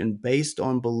action based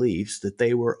on beliefs that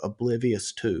they were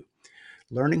oblivious to.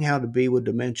 Learning how to be with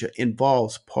dementia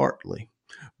involves partly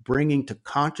bringing to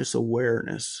conscious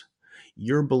awareness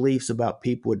your beliefs about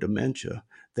people with dementia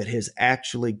that has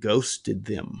actually ghosted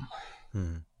them.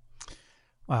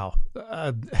 Wow.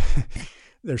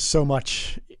 There's so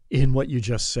much in what you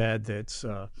just said that's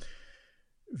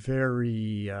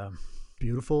very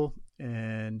beautiful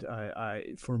And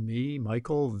for me,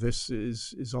 Michael, this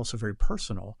is also very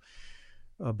personal.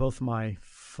 Both my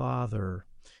father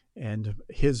and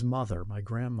his mother, my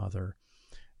grandmother,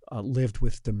 lived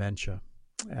with dementia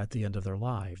at the end of their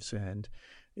lives, and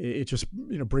it just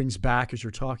brings back, as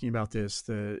you're talking about this,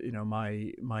 the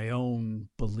my own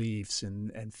beliefs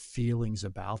and feelings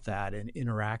about that, and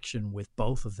interaction with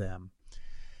both of them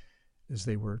as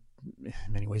they were in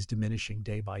many ways diminishing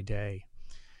day by day.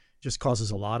 Just causes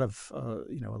a lot of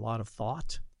a lot of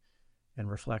thought and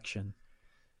reflection,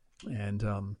 and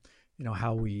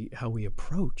how we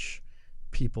approach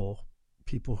people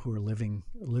who are living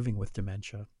with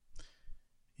dementia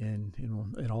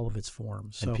in all of its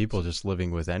forms. And people just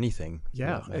living with anything.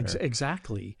 Yeah,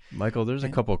 exactly. Michael, there's a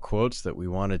couple quotes that we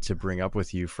wanted to bring up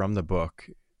with you from the book.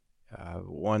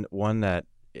 One that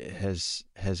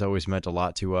has always meant a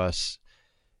lot to us,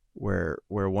 where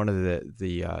one of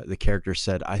the characters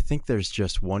said, "I think there's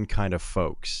just one kind of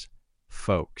folks.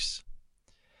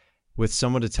 With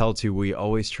someone to tell to, we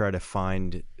always try to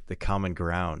find the common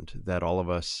ground that all of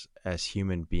us as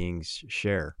human beings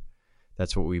share.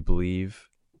 That's what we believe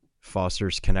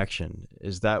fosters connection."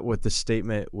 Is that what the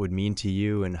statement would mean to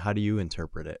you, and how do you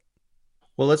interpret it?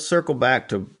 Well, let's circle back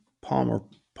to Palmer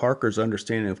Parker's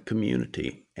understanding of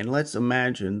community, and let's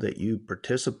imagine that you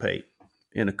participate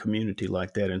in a community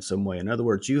like that in some way. In other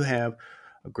words, you have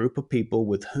a group of people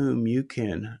with whom you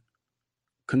can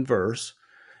converse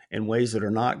in ways that are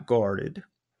not guarded,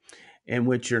 in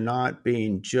which you're not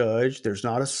being judged. There's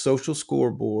not a social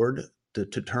scoreboard to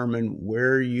determine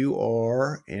where you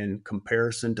are in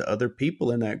comparison to other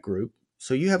people in that group.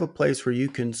 So you have a place where you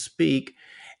can speak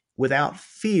without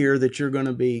fear that you're going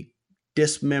to be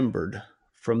dismembered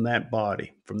from that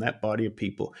body of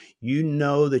people. You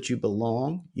know that you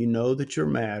belong, you know that you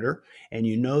matter, and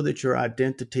you know that your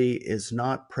identity is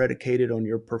not predicated on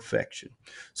your perfection.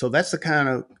 So that's the kind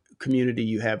of community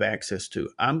you have access to.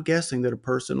 I'm guessing that a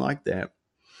person like that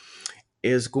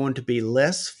is going to be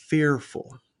less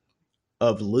fearful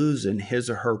of losing his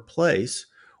or her place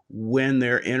when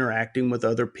they're interacting with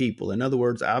other people. In other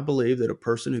words, I believe that a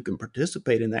person who can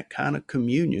participate in that kind of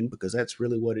communion, because that's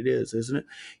really what it is, isn't it?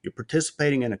 You're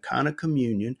participating in a kind of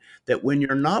communion that when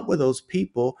you're not with those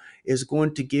people is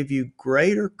going to give you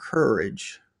greater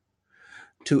courage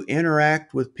to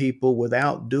interact with people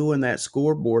without doing that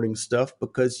scoreboarding stuff,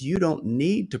 because you don't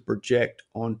need to project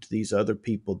onto these other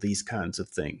people these kinds of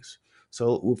things.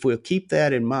 So if we'll keep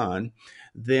that in mind,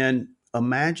 then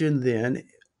imagine then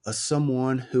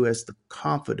someone who has the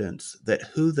confidence that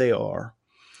who they are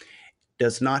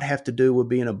does not have to do with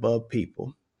being above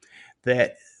people,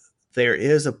 that there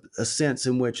is a sense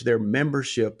in which their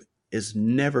membership is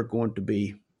never going to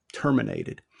be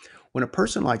terminated. When a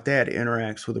person like that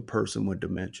interacts with a person with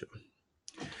dementia,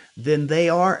 then they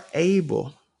are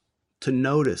able to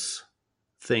notice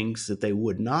things that they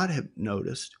would not have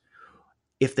noticed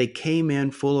if they came in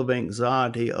full of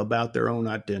anxiety about their own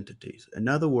identities. In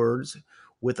other words,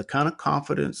 with the kind of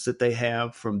confidence that they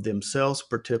have from themselves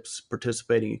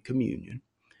participating in communion,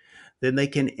 then they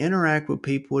can interact with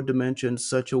people with dementia in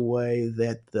such a way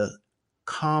that the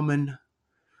common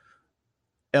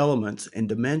elements in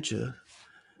dementia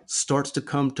starts to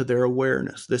come to their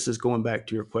awareness. This is going back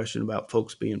to your question about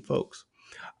folks being folks.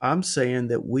 I'm saying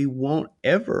that we won't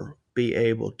ever be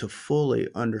able to fully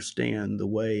understand the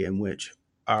way in which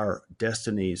our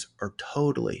destinies are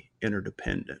totally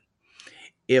interdependent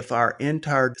if our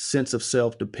entire sense of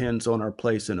self depends on our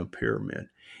place in a pyramid.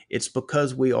 It's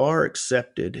because we are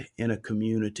accepted in a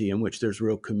community in which there's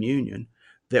real communion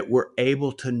that we're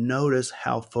able to notice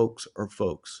how folks are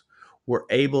folks. We're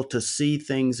able to see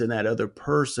things in that other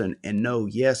person and know,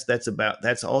 yes,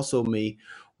 that's also me,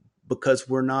 because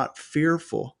we're not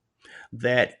fearful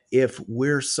that if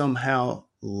we're somehow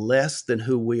less than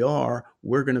who we are,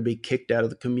 we're going to be kicked out of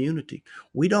the community.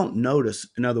 We don't notice,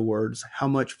 in other words, how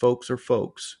much folks are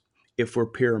folks if we're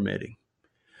pyramiding.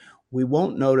 We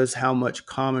won't notice how much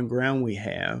common ground we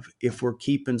have if we're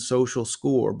keeping social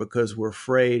score because we're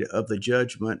afraid of the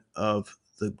judgment of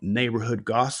the neighborhood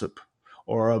gossip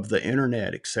or of the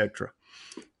internet, etc.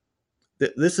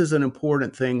 This is an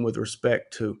important thing with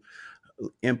respect to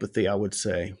empathy, I would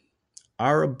say.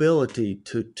 Our ability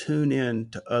to tune in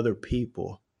to other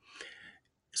people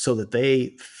so that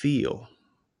they feel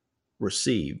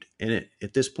received. And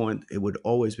at this point, it would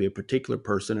always be a particular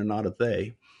person and not a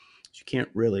they. You can't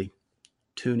really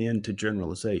tune in to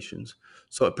generalizations.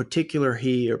 So a particular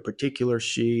he or particular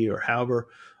she, or however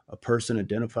a person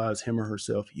identifies him or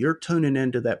herself, you're tuning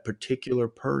into that particular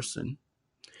person,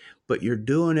 but you're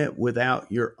doing it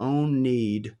without your own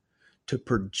need to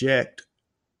project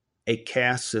a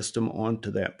caste system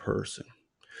onto that person.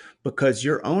 because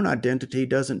your own identity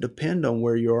doesn't depend on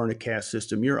where you are in a caste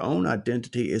system. Your own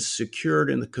identity is secured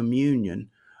in the communion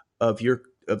of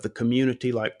the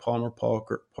community, like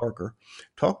Parker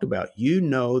talked about. You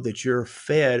know that you're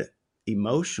fed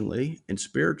emotionally and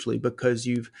spiritually because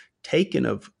you've taken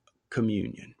of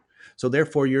communion. So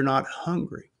therefore you're not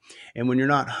hungry. And when you're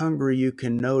not hungry, you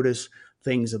can notice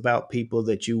things about people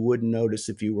that you wouldn't notice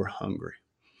if you were hungry.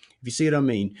 If you see what I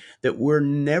mean, that we're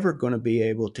never going to be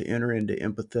able to enter into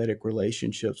empathetic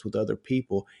relationships with other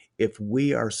people if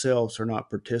we ourselves are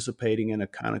not participating in a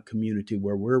kind of community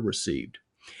where we're received.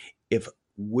 If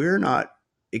we're not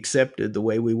accepted the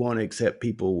way we want to accept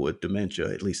people with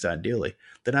dementia, at least ideally,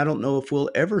 then I don't know if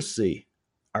we'll ever see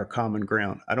our common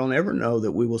ground. I don't ever know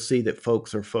that we will see that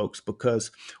folks are folks, because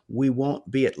we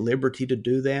won't be at liberty to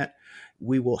do that.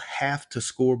 We will have to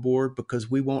scoreboard,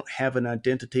 because we won't have an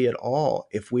identity at all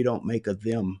if we don't make a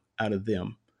them out of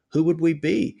them. Who would we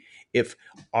be if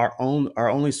our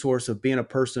only source of being a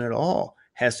person at all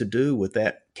has to do with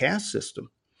that caste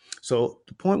system? So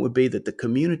the point would be that the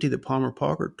community that Palmer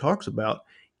Parker talks about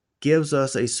gives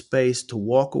us a space to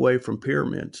walk away from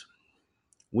pyramids.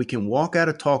 We can walk out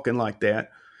of talking like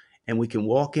that, and we can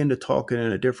walk into talking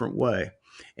in a different way.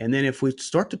 And then if we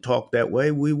start to talk that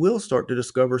way, we will start to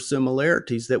discover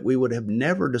similarities that we would have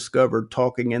never discovered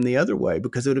talking in the other way,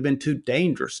 because it would have been too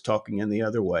dangerous talking in the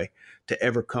other way to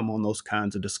ever come on those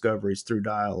kinds of discoveries through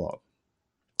dialogue.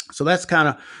 So that's kind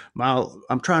of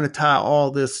I'm trying to tie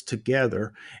all this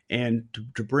together and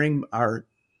to bring our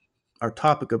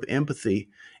topic of empathy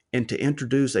and to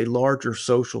introduce a larger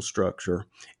social structure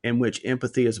in which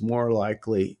empathy is more or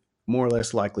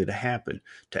less likely to happen.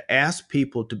 To ask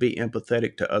people to be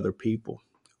empathetic to other people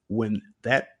when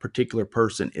that particular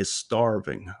person is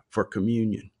starving for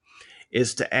communion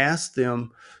is to ask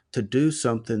them to do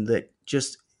something that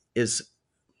just is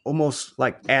almost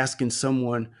like asking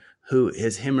someone who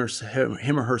is him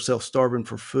or herself starving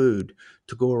for food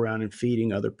to go around and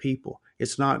feeding other people.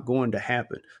 It's not going to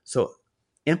happen. So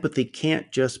empathy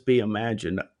can't just be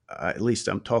imagined. At least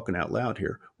I'm talking out loud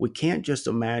here. We can't just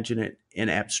imagine it in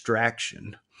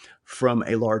abstraction from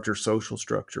a larger social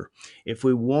structure. If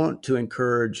we want to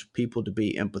encourage people to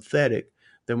be empathetic,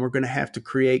 then we're going to have to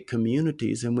create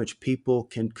communities in which people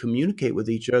can communicate with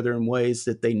each other in ways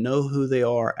that they know who they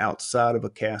are outside of a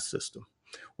caste system.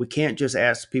 We can't just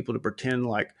ask people to pretend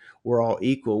like we're all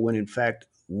equal when in fact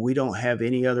we don't have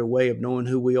any other way of knowing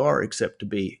who we are except to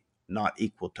be not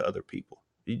equal to other people.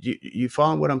 You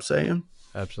follow what I'm saying?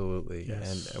 Absolutely.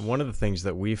 Yes. And one of the things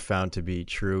that we've found to be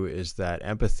true is that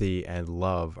empathy and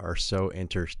love are so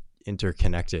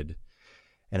interconnected.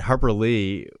 And Harper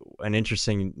Lee, an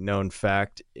interesting known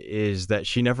fact is that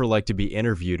she never liked to be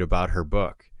interviewed about her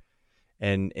book.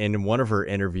 And in one of her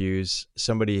interviews,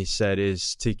 somebody said,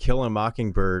 "Is To Kill a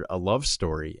Mockingbird a love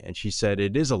story?" And she said,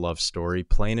 "It is a love story,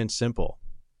 plain and simple."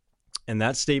 And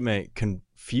that statement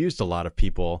confused a lot of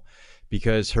people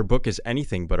because her book is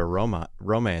anything but a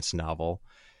romance novel.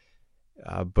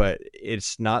 But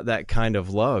it's not that kind of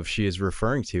love she is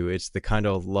referring to. It's the kind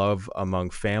of love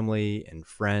among family and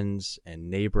friends and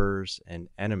neighbors and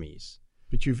enemies.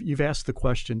 But you've asked the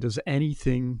question, does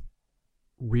anything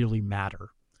really matter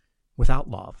without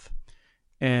love?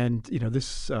 And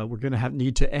this we're going to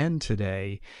need to end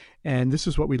today, and this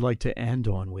is what we'd like to end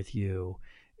on with you.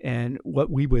 And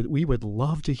what we would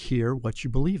love to hear what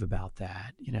you believe about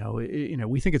that.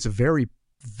 We think it's a very,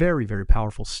 very, very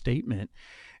powerful statement,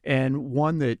 and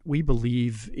one that we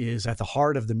believe is at the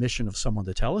heart of the mission of Someone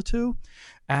to Tell It To,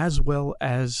 as well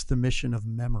as the mission of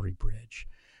Memory Bridge.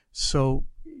 So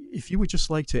if you would just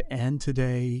like to end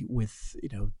today with,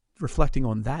 reflecting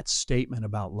on that statement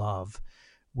about love,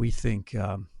 we think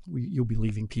you'll be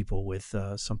leaving people with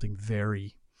something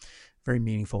very, very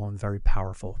meaningful and very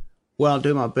powerful. Well, I'll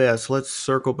do my best. Let's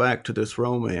circle back to this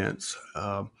romance.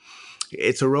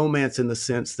 It's a romance in the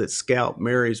sense that Scout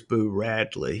marries Boo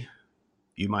Radley,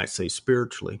 you might say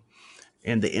spiritually,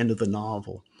 and the end of the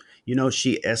novel.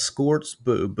 She escorts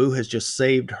Boo. Boo has just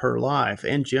saved her life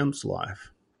and Jim's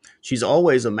life. She's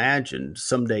always imagined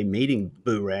someday meeting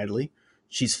Boo Radley.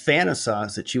 She's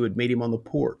fantasized that she would meet him on the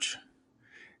porch,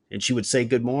 and she would say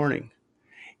good morning.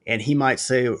 And he might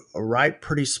say, "A right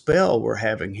pretty spell we're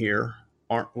having here,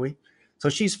 aren't we?" So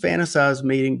she's fantasized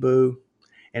meeting Boo.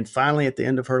 And finally, at the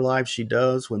end of her life, she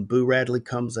does, when Boo Radley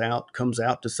comes out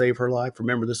to save her life.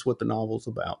 Remember, this is what the novel's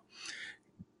about,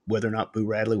 whether or not Boo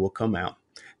Radley will come out.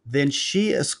 Then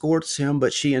she escorts him,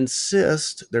 but she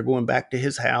insists, they're going back to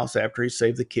his house after he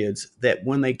saved the kids, that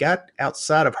when they got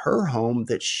outside of her home,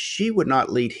 that she would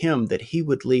not lead him, that he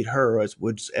would lead her as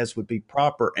would be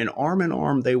proper. And arm in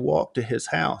arm, they walk to his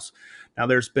house. Now,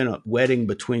 there's been a wedding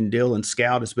between Dill and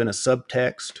Scout has been a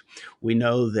subtext. We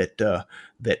know that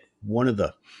that one of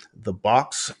the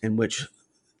box in which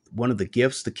one of the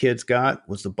gifts the kids got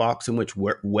was the box in which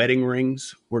wedding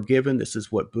rings were given. This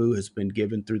is what Boo has been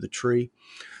given through the tree.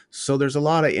 So there's a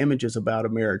lot of images about a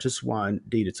marriage. This is why,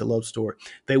 indeed, it's a love story.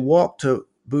 They walk to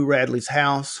Boo Radley's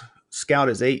house. Scout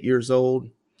is 8 years old.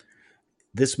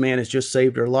 This man has just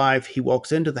saved her life. He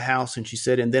walks into the house and she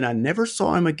said, and then I never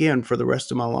saw him again for the rest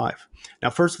of my life. Now,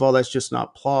 first of all, that's just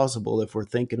not plausible if we're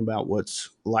thinking about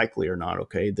what's likely or not,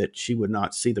 okay, that she would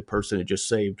not see the person who just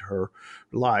saved her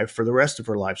life for the rest of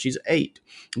her life. She's 8.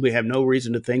 We have no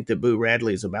reason to think that Boo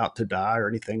Radley is about to die or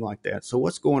anything like that. So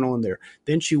what's going on there?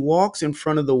 Then she walks in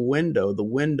front of the window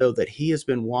that he has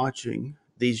been watching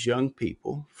these young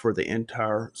people for the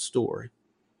entire story.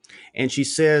 And she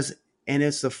says, and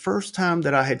it's the first time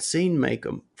that I had seen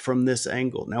Maycomb from this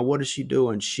angle. Now, what is she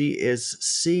doing? She is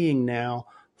seeing now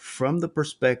from the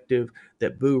perspective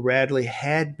that Boo Radley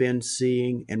had been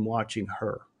seeing and watching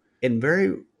her. In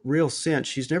very real sense,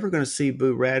 she's never going to see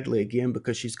Boo Radley again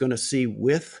because she's going to see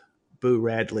with Boo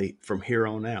Radley from here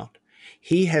on out.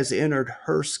 He has entered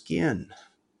her skin.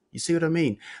 You see what I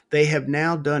mean? They have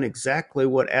now done exactly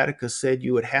what Atticus said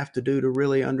you would have to do to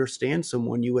really understand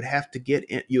someone. You would have to get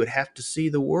in, you would have to see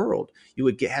the world. You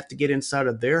would have to get inside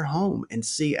of their home and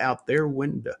see out their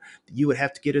window. You would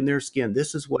have to get in their skin.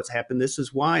 This is what's happened. This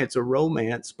is why it's a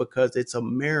romance, because it's a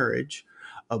marriage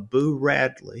of Boo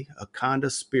Radley, a kind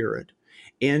of spirit,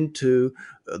 into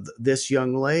this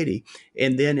young lady.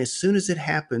 And then as soon as it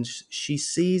happens, she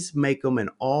sees Maycomb in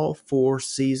all 4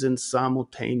 seasons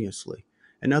simultaneously.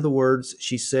 In other words,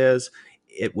 she says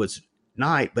it was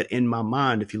night, but in my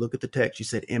mind, if you look at the text, she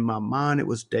said, in my mind, it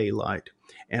was daylight.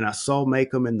 And I saw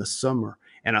Maycomb in the summer,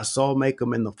 and I saw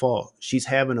Maycomb in the fall. She's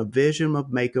having a vision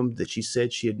of Maycomb that she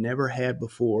said she had never had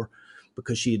before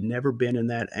because she had never been in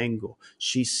that angle.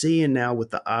 She's seeing now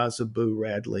with the eyes of Boo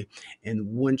Radley.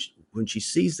 And when she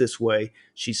sees this way,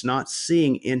 she's not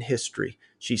seeing in history.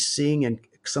 She's seeing in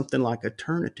something like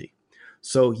eternity.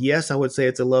 So, yes, I would say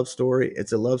it's a love story.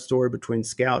 It's a love story between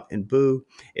Scout and Boo.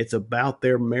 It's about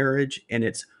their marriage, and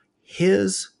it's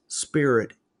his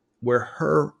spirit where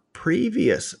her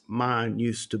previous mind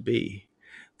used to be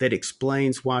that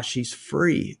explains why she's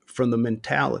free from the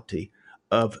mentality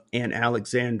of Aunt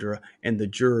Alexandra and the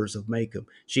jurors of Maycomb.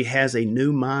 She has a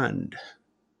new mind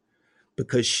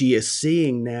because she is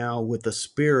seeing now with a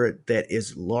spirit that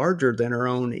is larger than her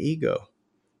own ego.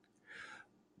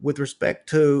 With respect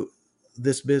to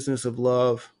this business of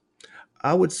love,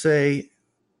 I would say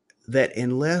that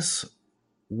unless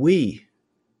we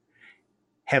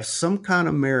have some kind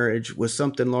of marriage with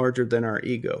something larger than our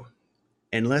ego,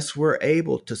 unless we're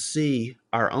able to see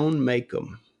our own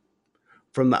Maycomb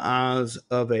from the eyes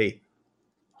of a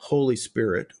Holy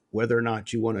Spirit, whether or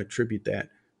not you want to attribute that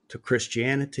to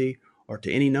Christianity or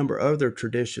to any number of other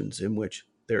traditions in which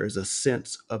there is a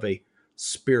sense of a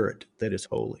spirit that is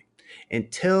holy,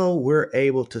 until we're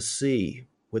able to see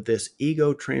with this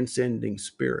ego transcending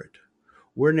spirit,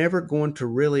 we're never going to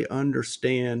really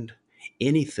understand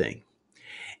anything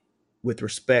with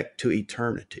respect to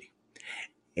eternity.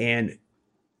 And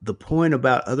the point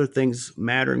about other things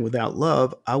mattering without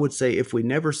love, I would say if we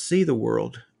never see the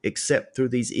world except through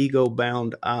these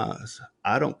ego-bound eyes,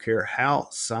 I don't care how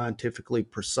scientifically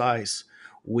precise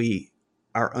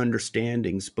our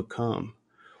understandings become,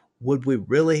 would we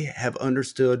really have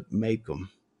understood Maycomb?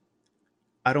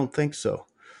 I don't think so.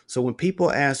 So when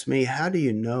people ask me, how do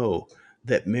you know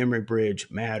that Memory Bridge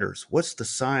matters? What's the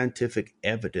scientific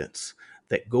evidence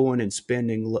that going and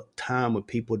spending time with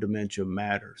people with dementia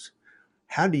matters?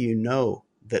 How do you know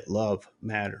that love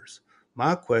matters?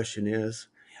 My question is,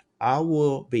 I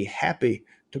will be happy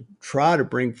to try to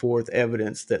bring forth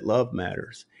evidence that love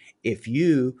matters if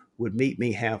you would meet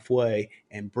me halfway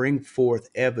and bring forth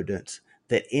evidence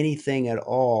that anything at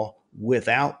all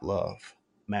without love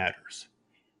matters.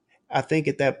 I think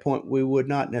at that point we would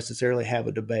not necessarily have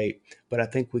a debate, but I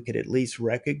think we could at least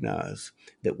recognize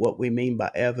that what we mean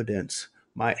by evidence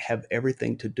might have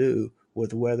everything to do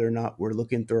with whether or not we're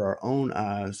looking through our own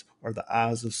eyes or the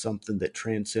eyes of something that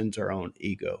transcends our own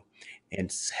ego.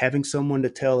 And having someone to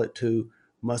tell it to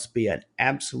must be an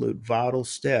absolute vital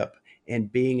step in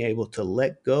being able to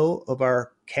let go of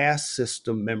our caste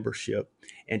system membership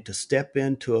and to step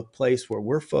into a place where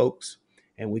we're folks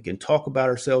and we can talk about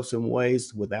ourselves in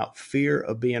ways without fear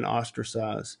of being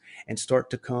ostracized and start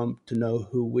to come to know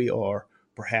who we are,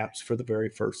 perhaps for the very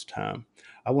first time.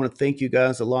 I want to thank you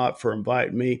guys a lot for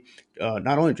inviting me,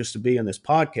 not only just to be in this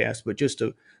podcast, but just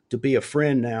to be a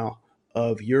friend now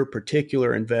of your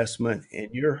particular investment and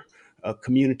your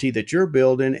community that you're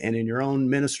building and in your own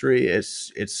ministry.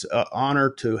 It's an honor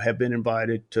to have been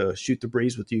invited to shoot the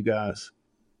breeze with you guys.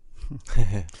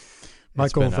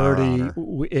 Michael Verdi,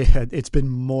 it's been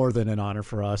more than an honor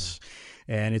for us,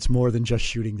 and it's more than just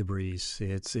shooting the breeze.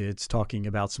 It's talking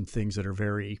about some things that are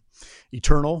very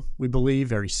eternal, we believe,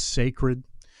 very sacred,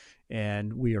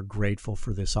 and we are grateful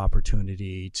for this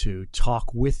opportunity to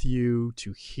talk with you,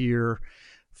 to hear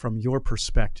from your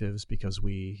perspectives, because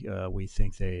we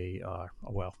think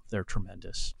they're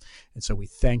tremendous. And so we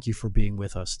thank you for being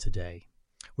with us today.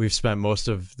 We've spent most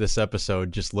of this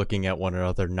episode just looking at one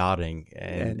another, nodding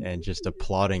and just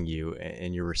applauding you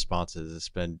and your responses. It's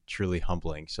been truly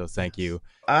humbling. So thank you.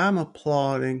 I'm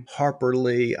applauding Harper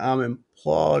Lee. I'm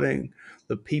applauding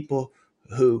the people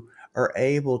who are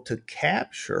able to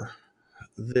capture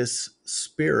this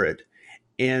spirit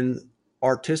in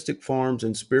artistic forms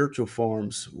and spiritual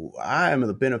forms. I am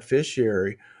the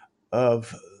beneficiary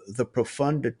of the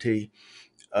profundity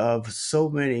of so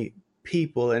many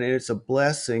people, and it's a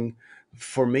blessing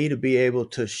for me to be able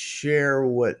to share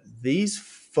what these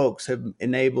folks have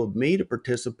enabled me to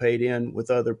participate in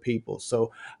with other people.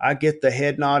 So I get the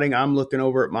head nodding. I'm looking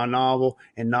over at my novel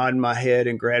and nodding my head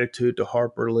in gratitude to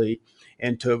Harper Lee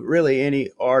and to really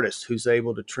any artist who's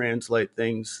able to translate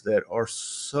things that are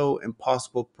so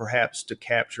impossible perhaps to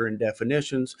capture in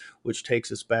definitions, which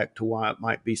takes us back to why it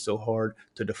might be so hard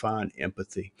to define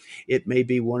empathy. It may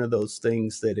be one of those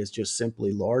things that is just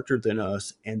simply larger than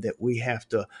us and that we have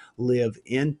to live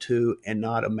into and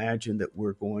not imagine that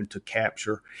we're going to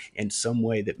capture in some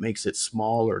way that makes it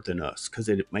smaller than us, because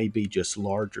it may be just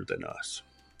larger than us.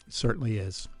 It certainly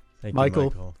is. Thank you,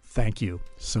 Michael, thank you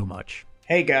so much.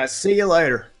 Hey guys, see you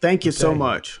later. Thank you so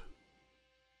much.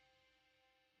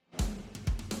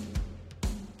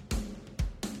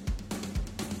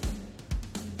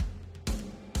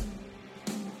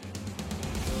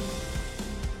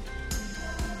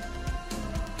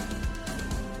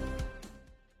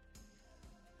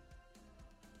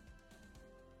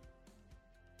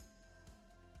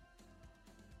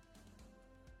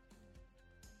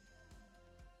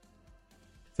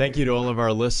 Thank you to all of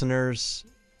our listeners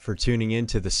for tuning in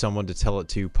to the Someone to Tell It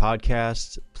To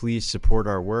podcast. Please support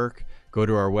our work. Go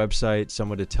to our website,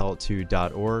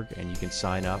 someonetotellit2.org, and you can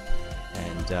sign up,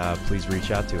 and please reach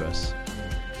out to us.